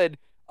damn good.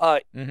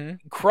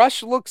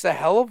 Crush looks a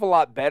hell of a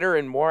lot better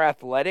and more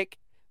athletic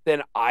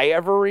than I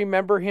ever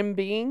remember him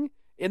being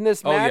in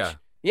this match.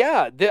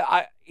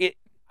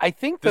 I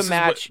think the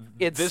match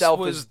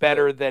itself is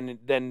better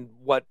than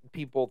what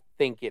people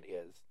think it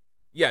is.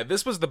 Yeah,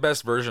 this was the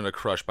best version of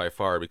Crush by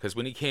far, because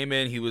when he came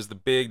in, he was the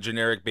big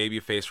generic baby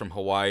face from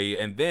Hawaii,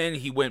 and then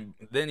he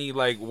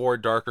wore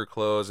darker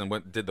clothes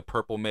and did the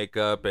purple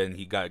makeup, and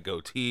he got a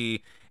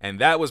goatee, and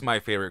that was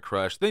my favorite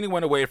Crush. Then he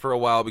went away for a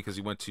while because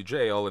he went to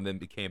jail, and then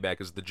came back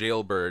as the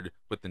jailbird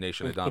with the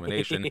Nation of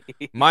Domination.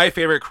 My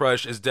favorite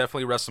Crush is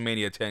definitely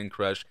WrestleMania 10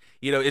 Crush.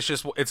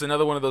 It's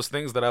another one of those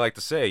things that I like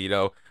to say.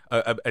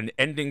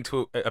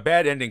 A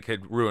bad ending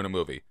could ruin a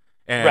movie,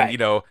 and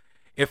right.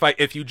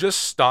 If you just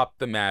stop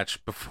the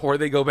match before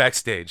they go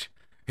backstage,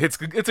 it's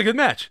a good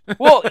match.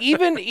 Well,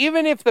 even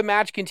if the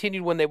match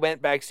continued when they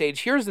went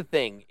backstage, here's the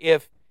thing: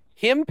 if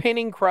him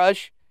pinning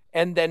Crush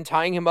and then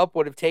tying him up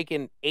would have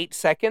taken 8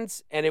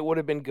 seconds and it would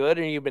have been good,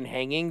 and you've been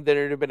hanging, then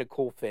it would have been a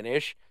cool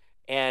finish,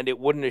 and it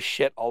wouldn't have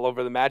shit all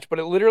over the match. But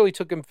it literally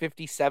took him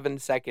 57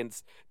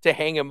 seconds to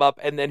hang him up,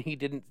 and then he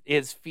didn't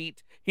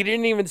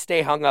even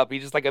stay hung up. He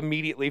just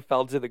immediately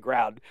fell to the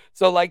ground.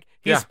 So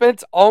he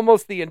spent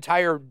almost the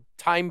entire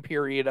time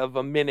period of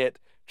a minute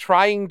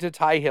trying to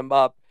tie him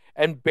up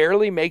and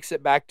barely makes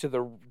it back to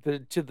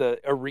the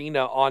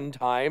arena on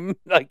time.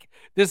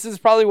 This is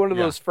probably one of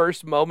those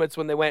first moments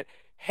when they went,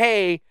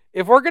 hey,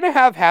 if we're going to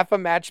have half a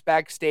match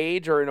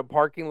backstage or in a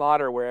parking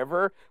lot or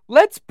wherever,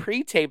 let's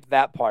pre-tape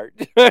that part.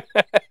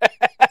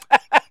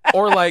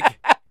 or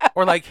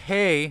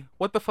hey,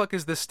 what the fuck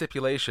is this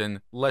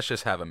stipulation? Let's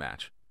just have a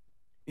match.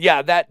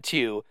 Yeah, that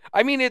too.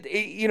 I mean,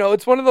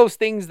 it's one of those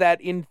things that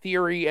in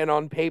theory and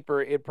on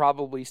paper, it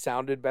probably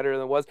sounded better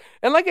than it was.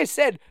 And like I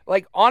said,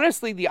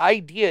 honestly, the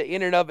idea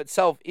in and of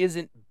itself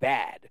isn't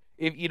bad.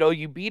 If,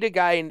 you beat a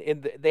guy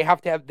and they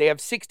have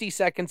 60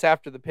 seconds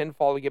after the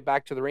pinfall to get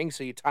back to the ring.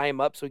 So you tie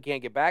him up so he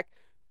can't get back.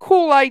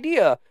 Cool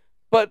idea.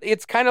 But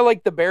it's kind of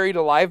like the Buried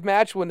Alive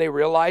match when they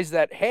realize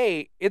that,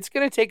 hey, it's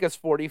going to take us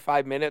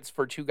 45 minutes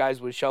for two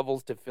guys with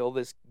shovels to fill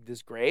this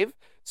grave.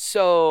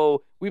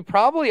 So we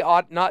probably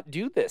ought not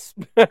do this.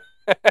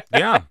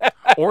 Yeah.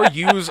 Or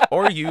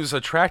use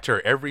a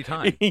tractor every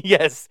time.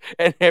 Yes.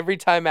 And every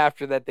time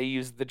after that, they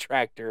used the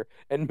tractor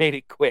and made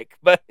it quick.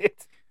 But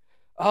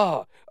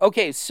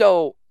okay.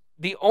 So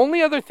the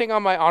only other thing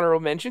on my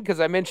honorable mention,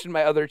 because I mentioned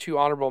my other two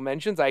honorable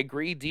mentions, I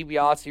agree,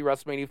 DiBiase,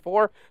 WrestleMania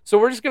 4. So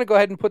we're just going to go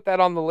ahead and put that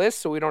on the list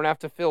so we don't have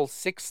to fill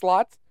 6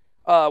 slots.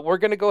 We're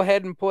going to go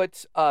ahead and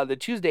put the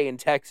Tuesday in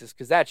Texas,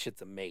 because that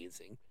shit's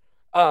amazing.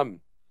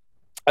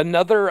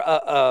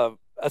 Another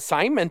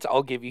assignment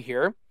I'll give you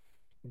here.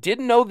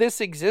 Didn't know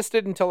this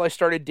existed until I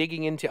started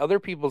digging into other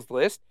people's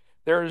list.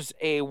 There's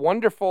a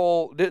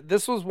wonderful...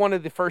 This was one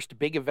of the first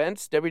big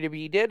events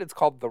WWE did. It's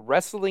called the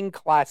Wrestling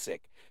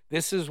Classic.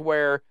 This is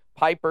where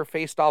Piper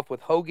faced off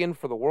with Hogan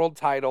for the world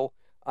title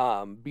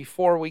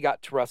before we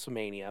got to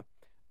WrestleMania.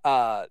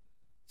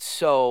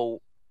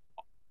 So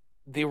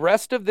the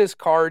rest of this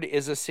card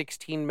is a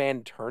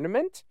 16-man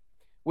tournament,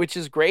 which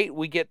is great.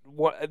 We get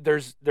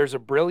there's a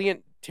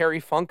brilliant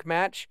Terry Funk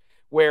match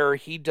where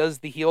he does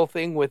the heel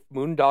thing with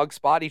Moondog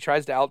Spot. He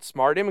tries to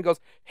outsmart him and goes,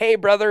 hey,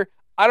 brother,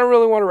 I don't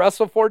really want to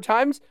wrestle 4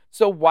 times,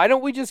 so why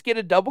don't we just get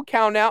a double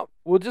count out?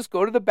 We'll just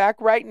go to the back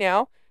right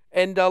now.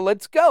 And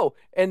let's go.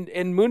 And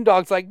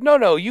Moondog's like,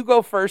 no, you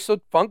go first.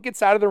 So Funk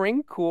gets out of the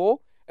ring.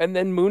 Cool. And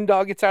then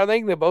Moondog gets out of the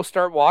ring. They both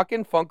start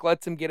walking. Funk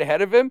lets him get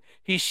ahead of him.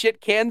 He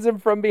shit cans him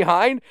from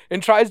behind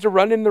and tries to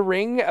run in the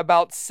ring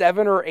about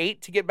 7 or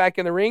 8 to get back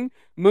in the ring.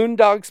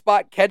 Moondog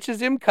Spot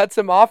catches him, cuts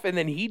him off, and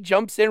then he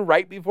jumps in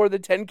right before the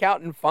 10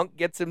 count, and Funk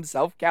gets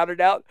himself counted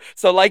out.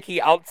 So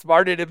he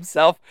outsmarted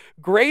himself.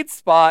 Great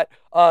spot.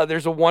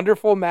 There's a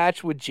wonderful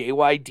match with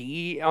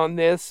JYD on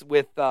this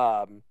with...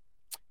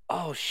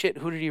 oh, shit,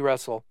 who did he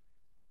wrestle?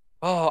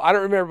 Oh, I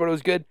don't remember, but it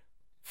was good.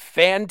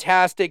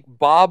 Fantastic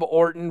Bob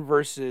Orton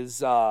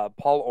versus Paul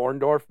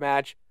Orndorff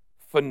match.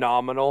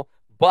 Phenomenal.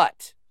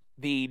 But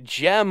the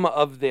gem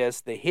of this,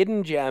 the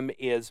hidden gem,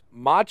 is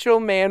Macho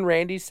Man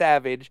Randy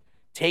Savage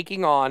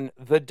taking on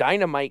the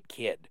Dynamite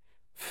Kid.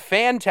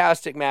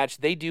 Fantastic match.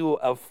 They do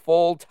a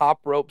full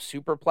top rope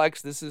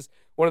superplex. This is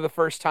one of the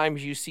first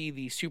times you see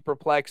the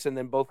superplex and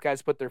then both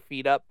guys put their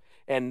feet up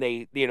and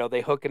they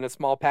hook in a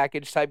small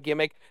package type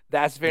gimmick.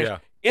 That's finished. Yeah.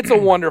 It's a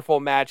wonderful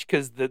match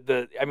because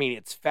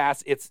it's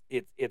fast.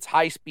 It's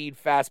high speed,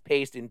 fast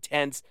paced,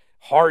 intense,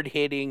 hard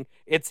hitting.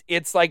 It's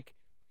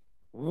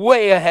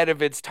way ahead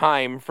of its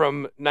time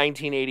from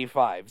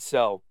 1985.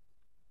 So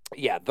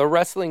yeah, the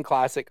Wrestling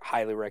Classic,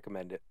 highly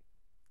recommend it.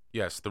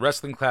 Yes, the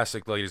Wrestling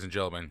Classic, ladies and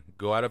gentlemen.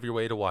 Go out of your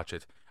way to watch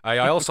it. I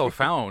also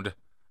found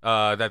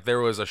that there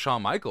was a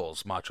Shawn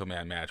Michaels Macho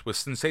Man match with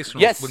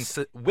Sensational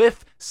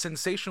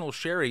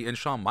Sherry in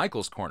Shawn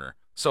Michaels' corner.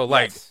 So,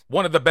 like, Yes.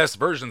 one of the best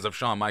versions of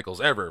Shawn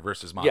Michaels ever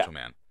versus Macho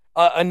Man.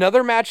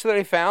 Another match that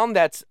I found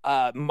that's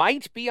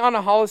might be on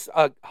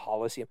a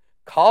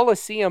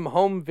Coliseum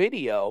home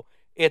video.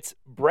 It's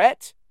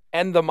Brett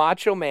and the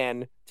Macho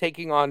Man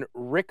taking on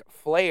Ric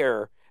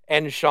Flair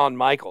and Shawn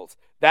Michaels.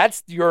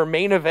 That's your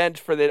main event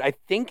for the. I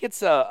think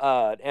it's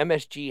a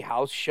MSG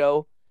house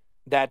show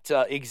that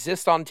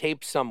exists on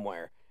tape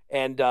somewhere,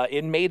 and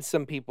it made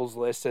some people's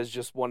list as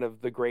just one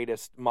of the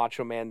greatest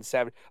Macho Man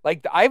Savage.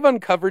 Like, I've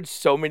uncovered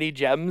so many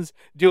gems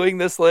doing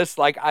this list.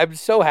 Like, I'm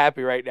so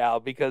happy right now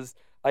because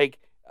like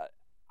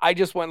I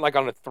just went like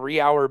on a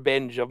 3-hour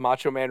binge of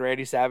Macho Man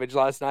Randy Savage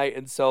last night,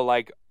 and so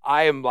like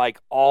I am like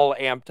all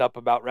amped up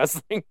about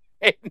wrestling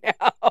right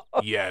now.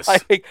 Yes.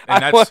 Like,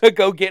 And I want to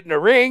go get in a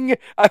ring.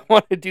 I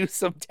want to do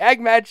some tag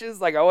matches.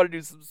 Like, I want to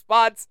do some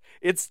spots.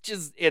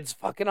 It's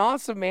fucking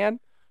awesome, man.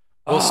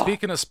 Well,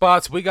 speaking of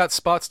spots, we got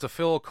spots to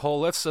fill,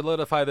 Cole. Let's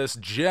solidify this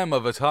gem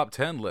of a top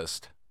 10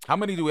 list. How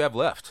many do we have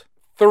left?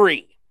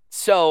 3.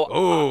 So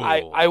Oh.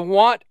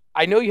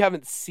 I know you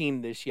haven't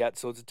seen this yet,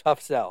 so it's a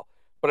tough sell.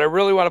 But I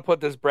really want to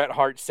put this Bret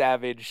Hart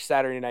Savage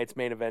Saturday Night's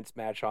Main Events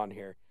match on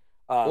here.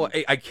 Well,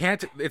 I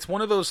can't. It's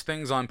one of those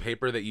things on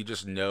paper that you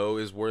just know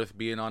is worth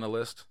being on a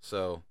list.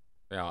 So,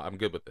 yeah, I'm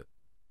good with it.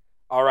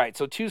 All right,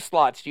 so 2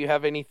 slots. Do you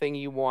have anything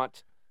you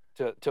want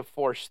to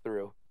force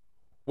through?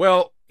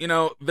 Well, you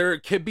know, there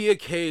could be a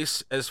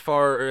case as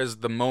far as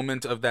the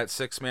moment of that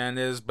 6-man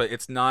is, but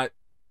it's not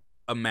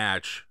a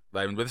match.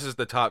 I mean, this is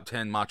the top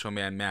 10 Macho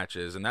Man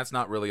matches, and that's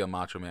not really a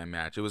Macho Man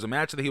match. It was a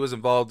match that he was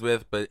involved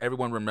with, but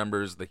everyone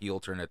remembers the heel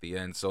turn at the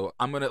end, so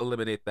I'm going to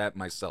eliminate that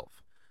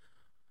myself.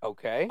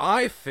 Okay.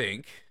 I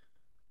think...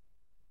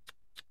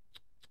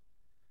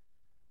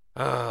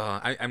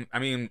 I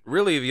mean,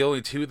 really, the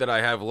only 2 that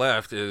I have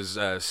left is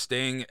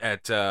Sting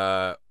at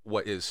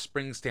what is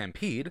Spring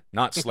Stampede,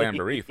 not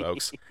Slamboree,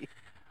 folks,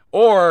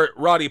 or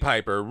Roddy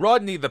Piper,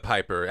 Rodney the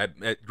Piper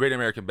at Great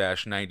American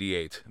Bash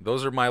 '98.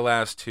 Those are my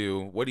last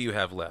 2. What do you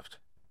have left?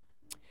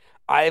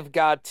 I've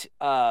got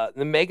the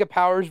Mega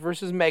Powers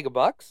versus Mega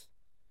Bucks.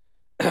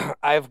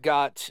 I've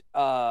got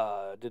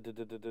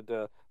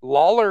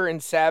Lawler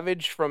and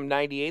Savage from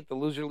 '98, the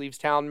loser leaves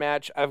town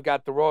match. I've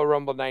got the Royal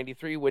Rumble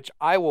 '93, which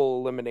I will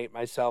eliminate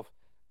myself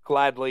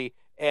gladly.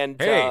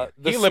 And Hey,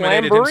 the he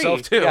eliminated Slamboree,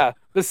 himself too. Yeah,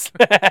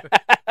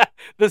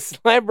 the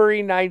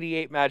Slamboree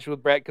 '98 match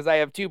with Bret, because I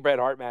have 2 Bret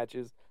Hart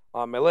matches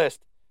on my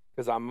list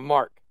because I'm a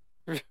mark.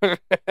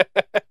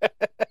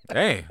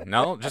 Hey,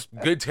 no, just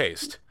good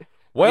taste.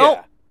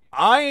 Well,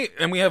 Yeah.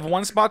 and we have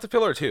 1 spot to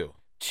fill or 2.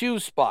 2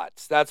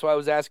 spots. That's why I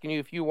was asking you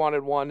if you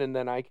wanted one, and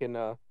then I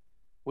can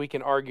we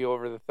can argue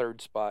over the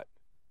 3rd spot.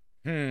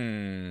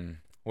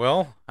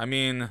 Well, I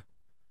mean,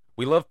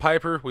 we love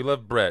Piper, we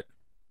love Brett.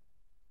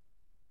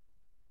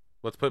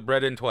 Let's put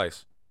Brett in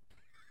twice.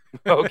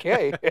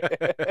 Okay.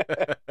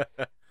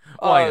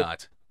 Why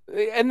not?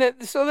 And then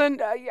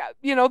yeah,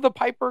 you know, the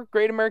Piper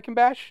Great American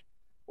Bash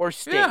or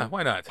Sting. Yeah,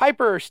 why not?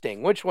 Piper or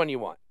Sting? Which one you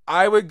want?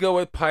 I would go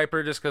with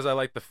Piper just because I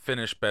like the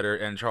finish better,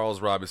 and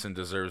Charles Robinson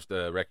deserves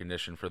the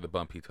recognition for the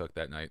bump he took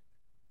that night.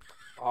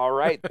 All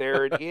right,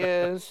 there it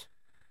is.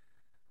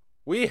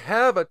 We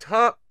have a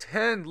top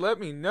 10. Let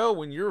me know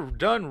when you're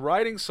done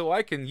writing so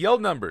I can yell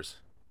numbers.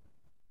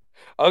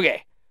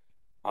 Okay.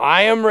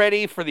 I am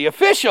ready for the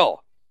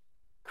official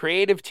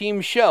Creative Team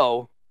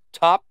Show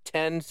top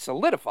 10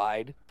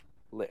 solidified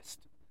list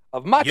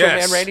of Macho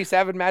Man Randy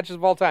Savage matches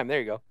of all time. There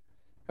you go.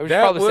 I should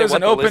That probably say was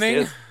what an the list opening.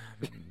 is.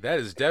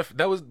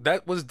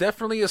 That was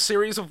definitely a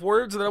series of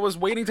words that I was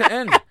waiting to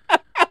end.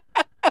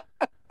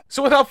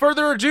 So without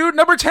further ado,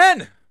 number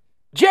 10.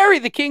 Jerry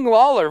the King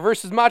Lawler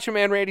versus Macho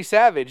Man Randy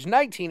Savage,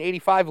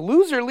 1985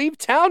 loser leave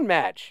town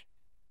match.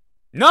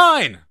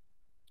 9.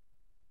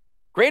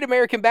 Great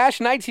American Bash,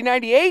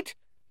 1998,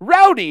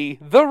 Rowdy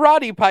the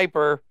Roddy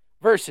Piper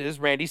versus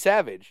Randy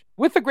Savage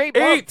with a great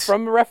bump 8.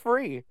 from the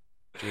referee.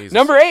 Jesus.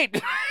 Number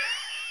 8.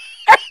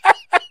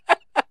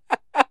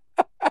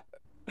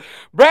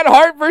 Bret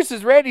Hart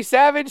versus Randy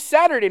Savage,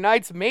 Saturday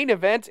night's main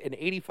event in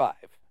 85.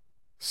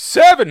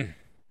 7.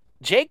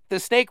 Jake the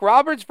Snake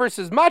Roberts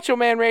versus Macho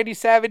Man Randy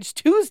Savage,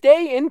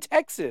 Tuesday in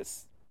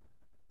Texas.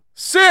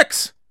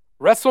 6.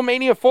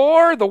 WrestleMania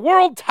 4, the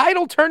World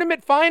Title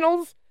Tournament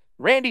Finals.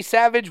 Randy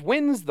Savage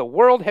wins the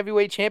World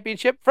Heavyweight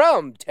Championship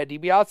from Ted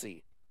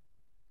DiBiase.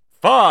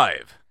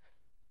 5.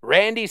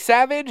 Randy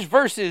Savage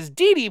versus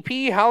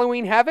DDP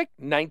Halloween Havoc,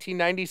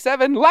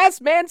 1997,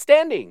 Last Man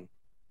Standing.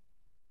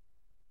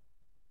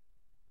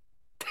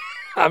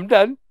 I'm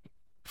done.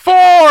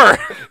 4.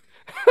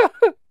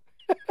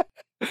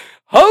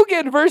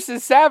 Hogan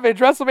versus Savage,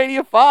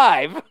 WrestleMania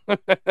 5.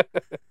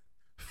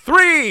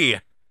 3.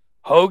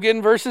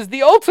 Hogan versus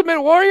The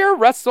Ultimate Warrior,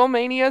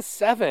 WrestleMania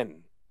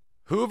 7.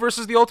 Who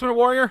versus the Ultimate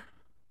Warrior?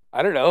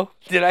 I don't know.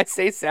 Did I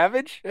say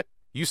Savage?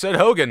 You said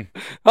Hogan.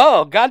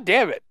 Oh, god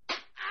damn it.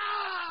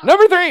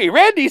 Number 3,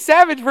 Randy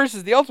Savage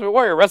versus The Ultimate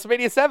Warrior,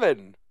 WrestleMania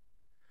 7.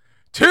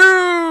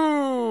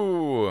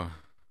 2.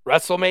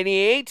 WrestleMania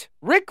 8,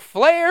 Ric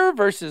Flair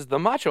versus the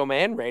Macho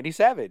Man, Randy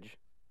Savage.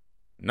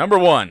 Number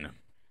 1.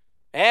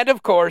 And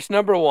of course,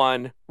 number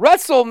 1,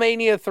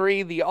 WrestleMania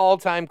 3, the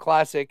all-time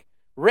classic,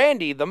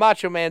 Randy the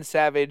Macho Man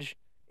Savage,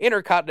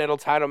 Intercontinental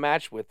title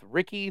match with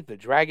Ricky the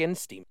Dragon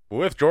Steamboat.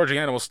 With Georgie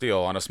Animal Steel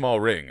on a small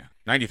ring.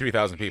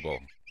 93,000 people.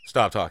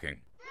 Stop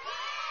talking.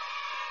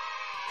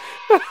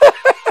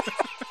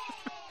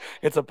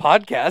 It's a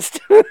podcast.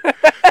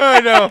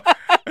 I know.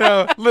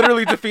 No,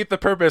 literally defeat the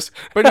purpose.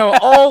 But no,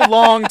 all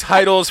long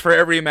titles for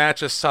every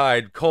match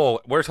aside,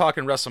 Cole, we're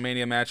talking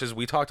WrestleMania matches.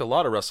 We talked a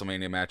lot of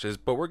WrestleMania matches,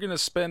 but we're going to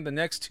spend the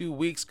next 2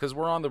 weeks, because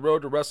we're on the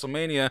road to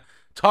WrestleMania,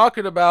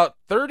 talking about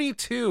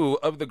 32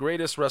 of the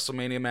greatest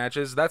WrestleMania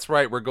matches. That's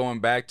right, we're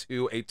going back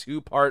to a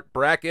 2-part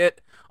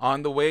bracket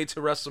on the way to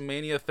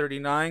WrestleMania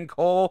 39.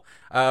 Cole,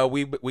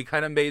 we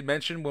kind of made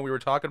mention when we were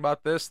talking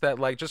about this that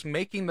like just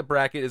making the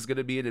bracket is going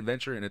to be an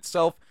adventure in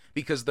itself,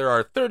 because there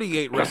are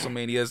 38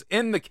 WrestleManias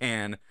in the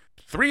can,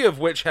 3 of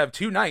which have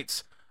 2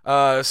 nights.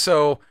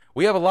 So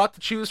we have a lot to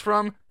choose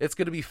from. It's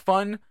going to be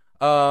fun.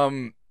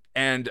 Boy,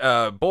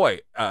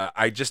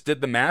 I just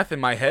did the math in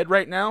my head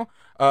right now.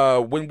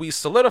 When we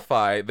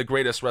solidify the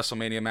greatest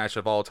WrestleMania match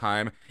of all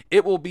time,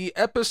 it will be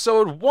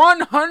episode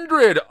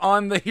 100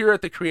 on the Here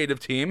at the Creative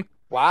Team.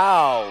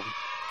 Wow.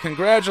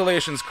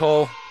 Congratulations,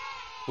 Cole.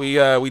 We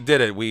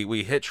did it.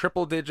 We hit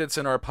triple digits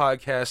in our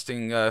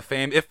podcasting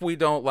fame. If we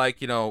don't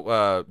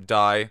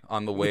die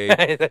on the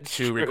way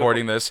to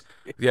recording this,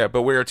 yeah.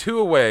 But we're 2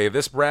 away.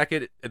 This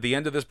bracket, at the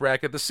end of this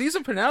bracket, the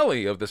season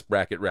finale of this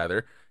bracket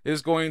rather,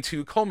 is going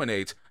to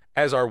culminate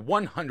as our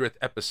 100th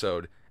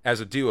episode as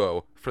a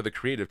duo for the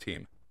creative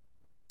team.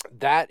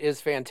 That is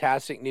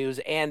fantastic news,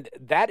 and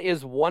that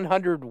is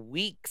 100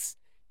 weeks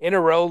in a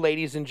row,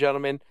 ladies and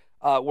gentlemen,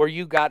 where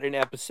you got an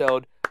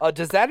episode.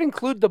 Does that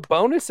include the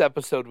bonus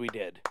episode we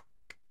did?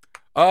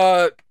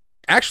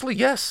 Actually,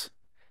 yes.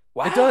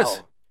 Wow. It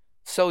does.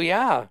 So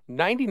yeah,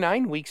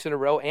 99 weeks in a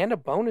row and a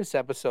bonus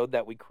episode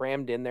that we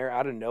crammed in there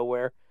out of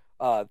nowhere,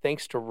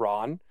 thanks to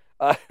Ron.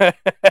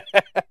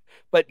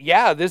 But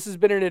yeah, this has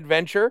been an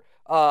adventure.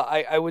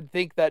 I would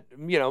think that,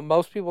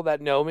 most people that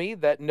know me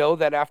that know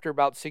that after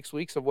about 6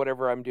 weeks of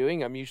whatever I'm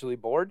doing, I'm usually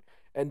bored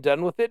and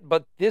done with it.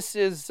 But this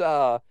is,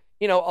 a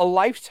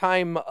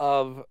lifetime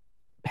of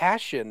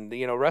passion.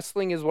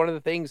 Wrestling is one of the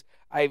things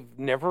I've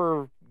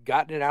never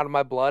gotten it out of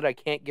my blood. I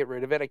can't get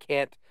rid of it. I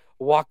can't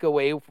walk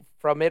away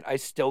from it. I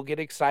still get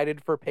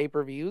excited for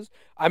pay-per-views.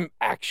 I'm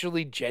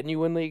actually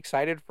genuinely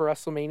excited for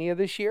WrestleMania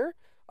this year,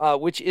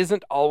 which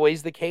isn't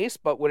always the case,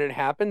 but when it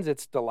happens,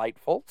 it's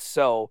delightful.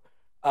 So,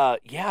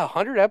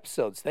 100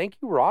 episodes. Thank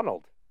you,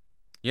 Ronald.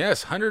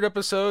 Yes, 100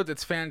 episodes.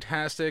 It's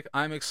fantastic.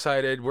 I'm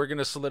excited. We're going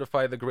to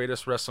solidify the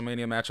greatest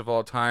WrestleMania match of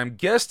all time.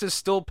 Guest is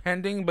still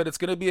pending, but it's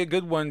going to be a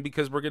good one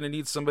because we're going to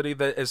need somebody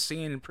that has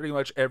seen pretty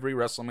much every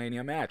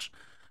WrestleMania match.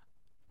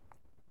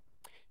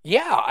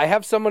 Yeah, I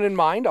have someone in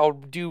mind. I'll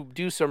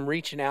do some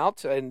reaching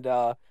out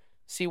and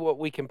see what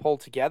we can pull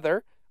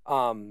together.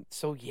 I'm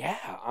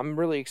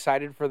really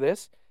excited for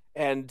this.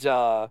 And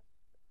I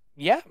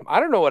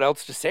don't know what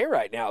else to say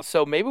right now.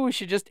 So maybe we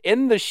should just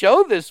end the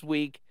show this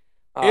week.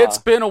 It's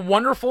been a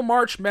wonderful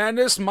March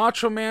Madness.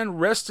 Macho Man,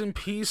 rest in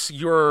peace.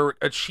 Your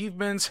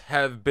achievements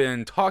have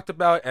been talked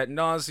about ad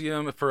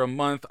nauseum for a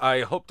month.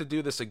 I hope to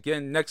do this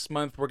again next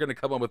month. We're going to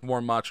come up with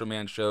more Macho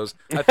Man shows.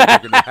 I think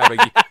we're going to have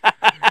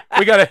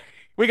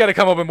we got to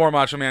come up with more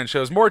Macho Man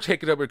shows, more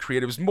Take It Up with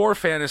Creatives, more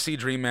fantasy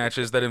dream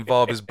matches that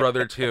involve his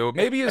brother too,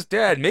 maybe his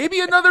dad, maybe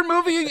another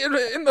movie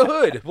in the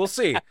hood. We'll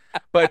see.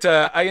 But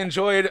I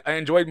enjoyed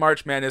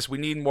March Madness. We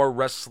need more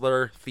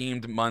wrestler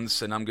themed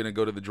months, and I'm gonna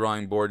go to the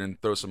drawing board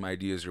and throw some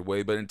ideas your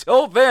way. But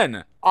until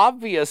then,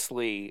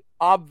 obviously,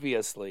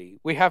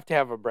 we have to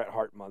have a Bret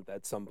Hart month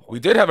at some point. We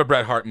did have a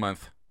Bret Hart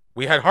month.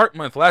 We had Hart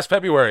month last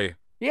February.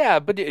 Yeah,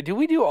 but do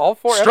we do all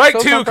 4 Strike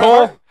episodes? Strike 2,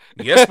 Cole.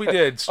 Yes, we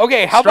did.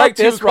 Okay, how Strike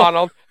about this, 2, Cole.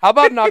 Ronald? How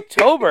about in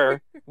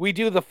October, we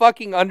do the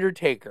fucking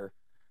Undertaker?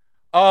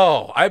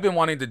 Oh, I've been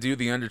wanting to do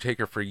the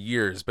Undertaker for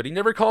years, but he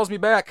never calls me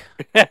back.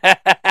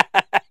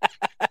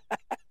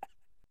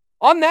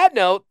 On that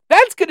note,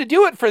 that's going to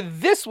do it for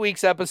this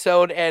week's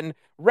episode and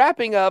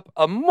wrapping up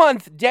a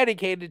month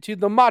dedicated to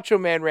the Macho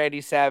Man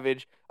Randy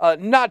Savage.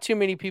 Not too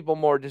many people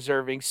more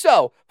deserving.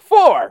 So,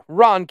 for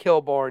Ron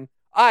Kilborn,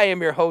 I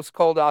am your host,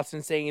 Cole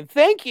Dawson, saying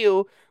thank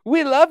you,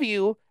 we love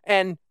you,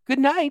 and good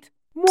night.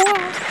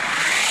 Mwah.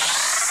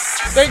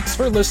 Thanks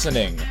for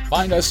listening.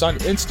 Find us on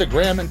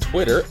Instagram and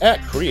Twitter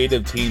at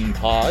Creative Team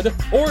Pod,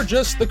 or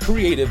just the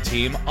Creative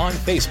Team on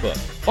Facebook.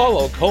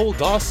 Follow Cole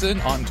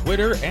Dawson on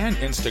Twitter and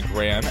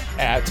Instagram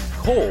at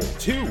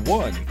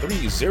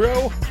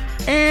Cole2130.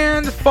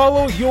 And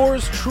follow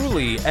yours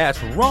truly at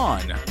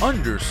Ron_Kilborn.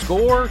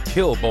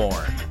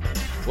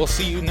 We'll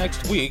see you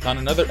next week on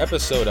another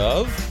episode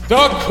of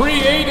The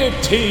Creative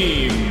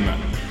Team.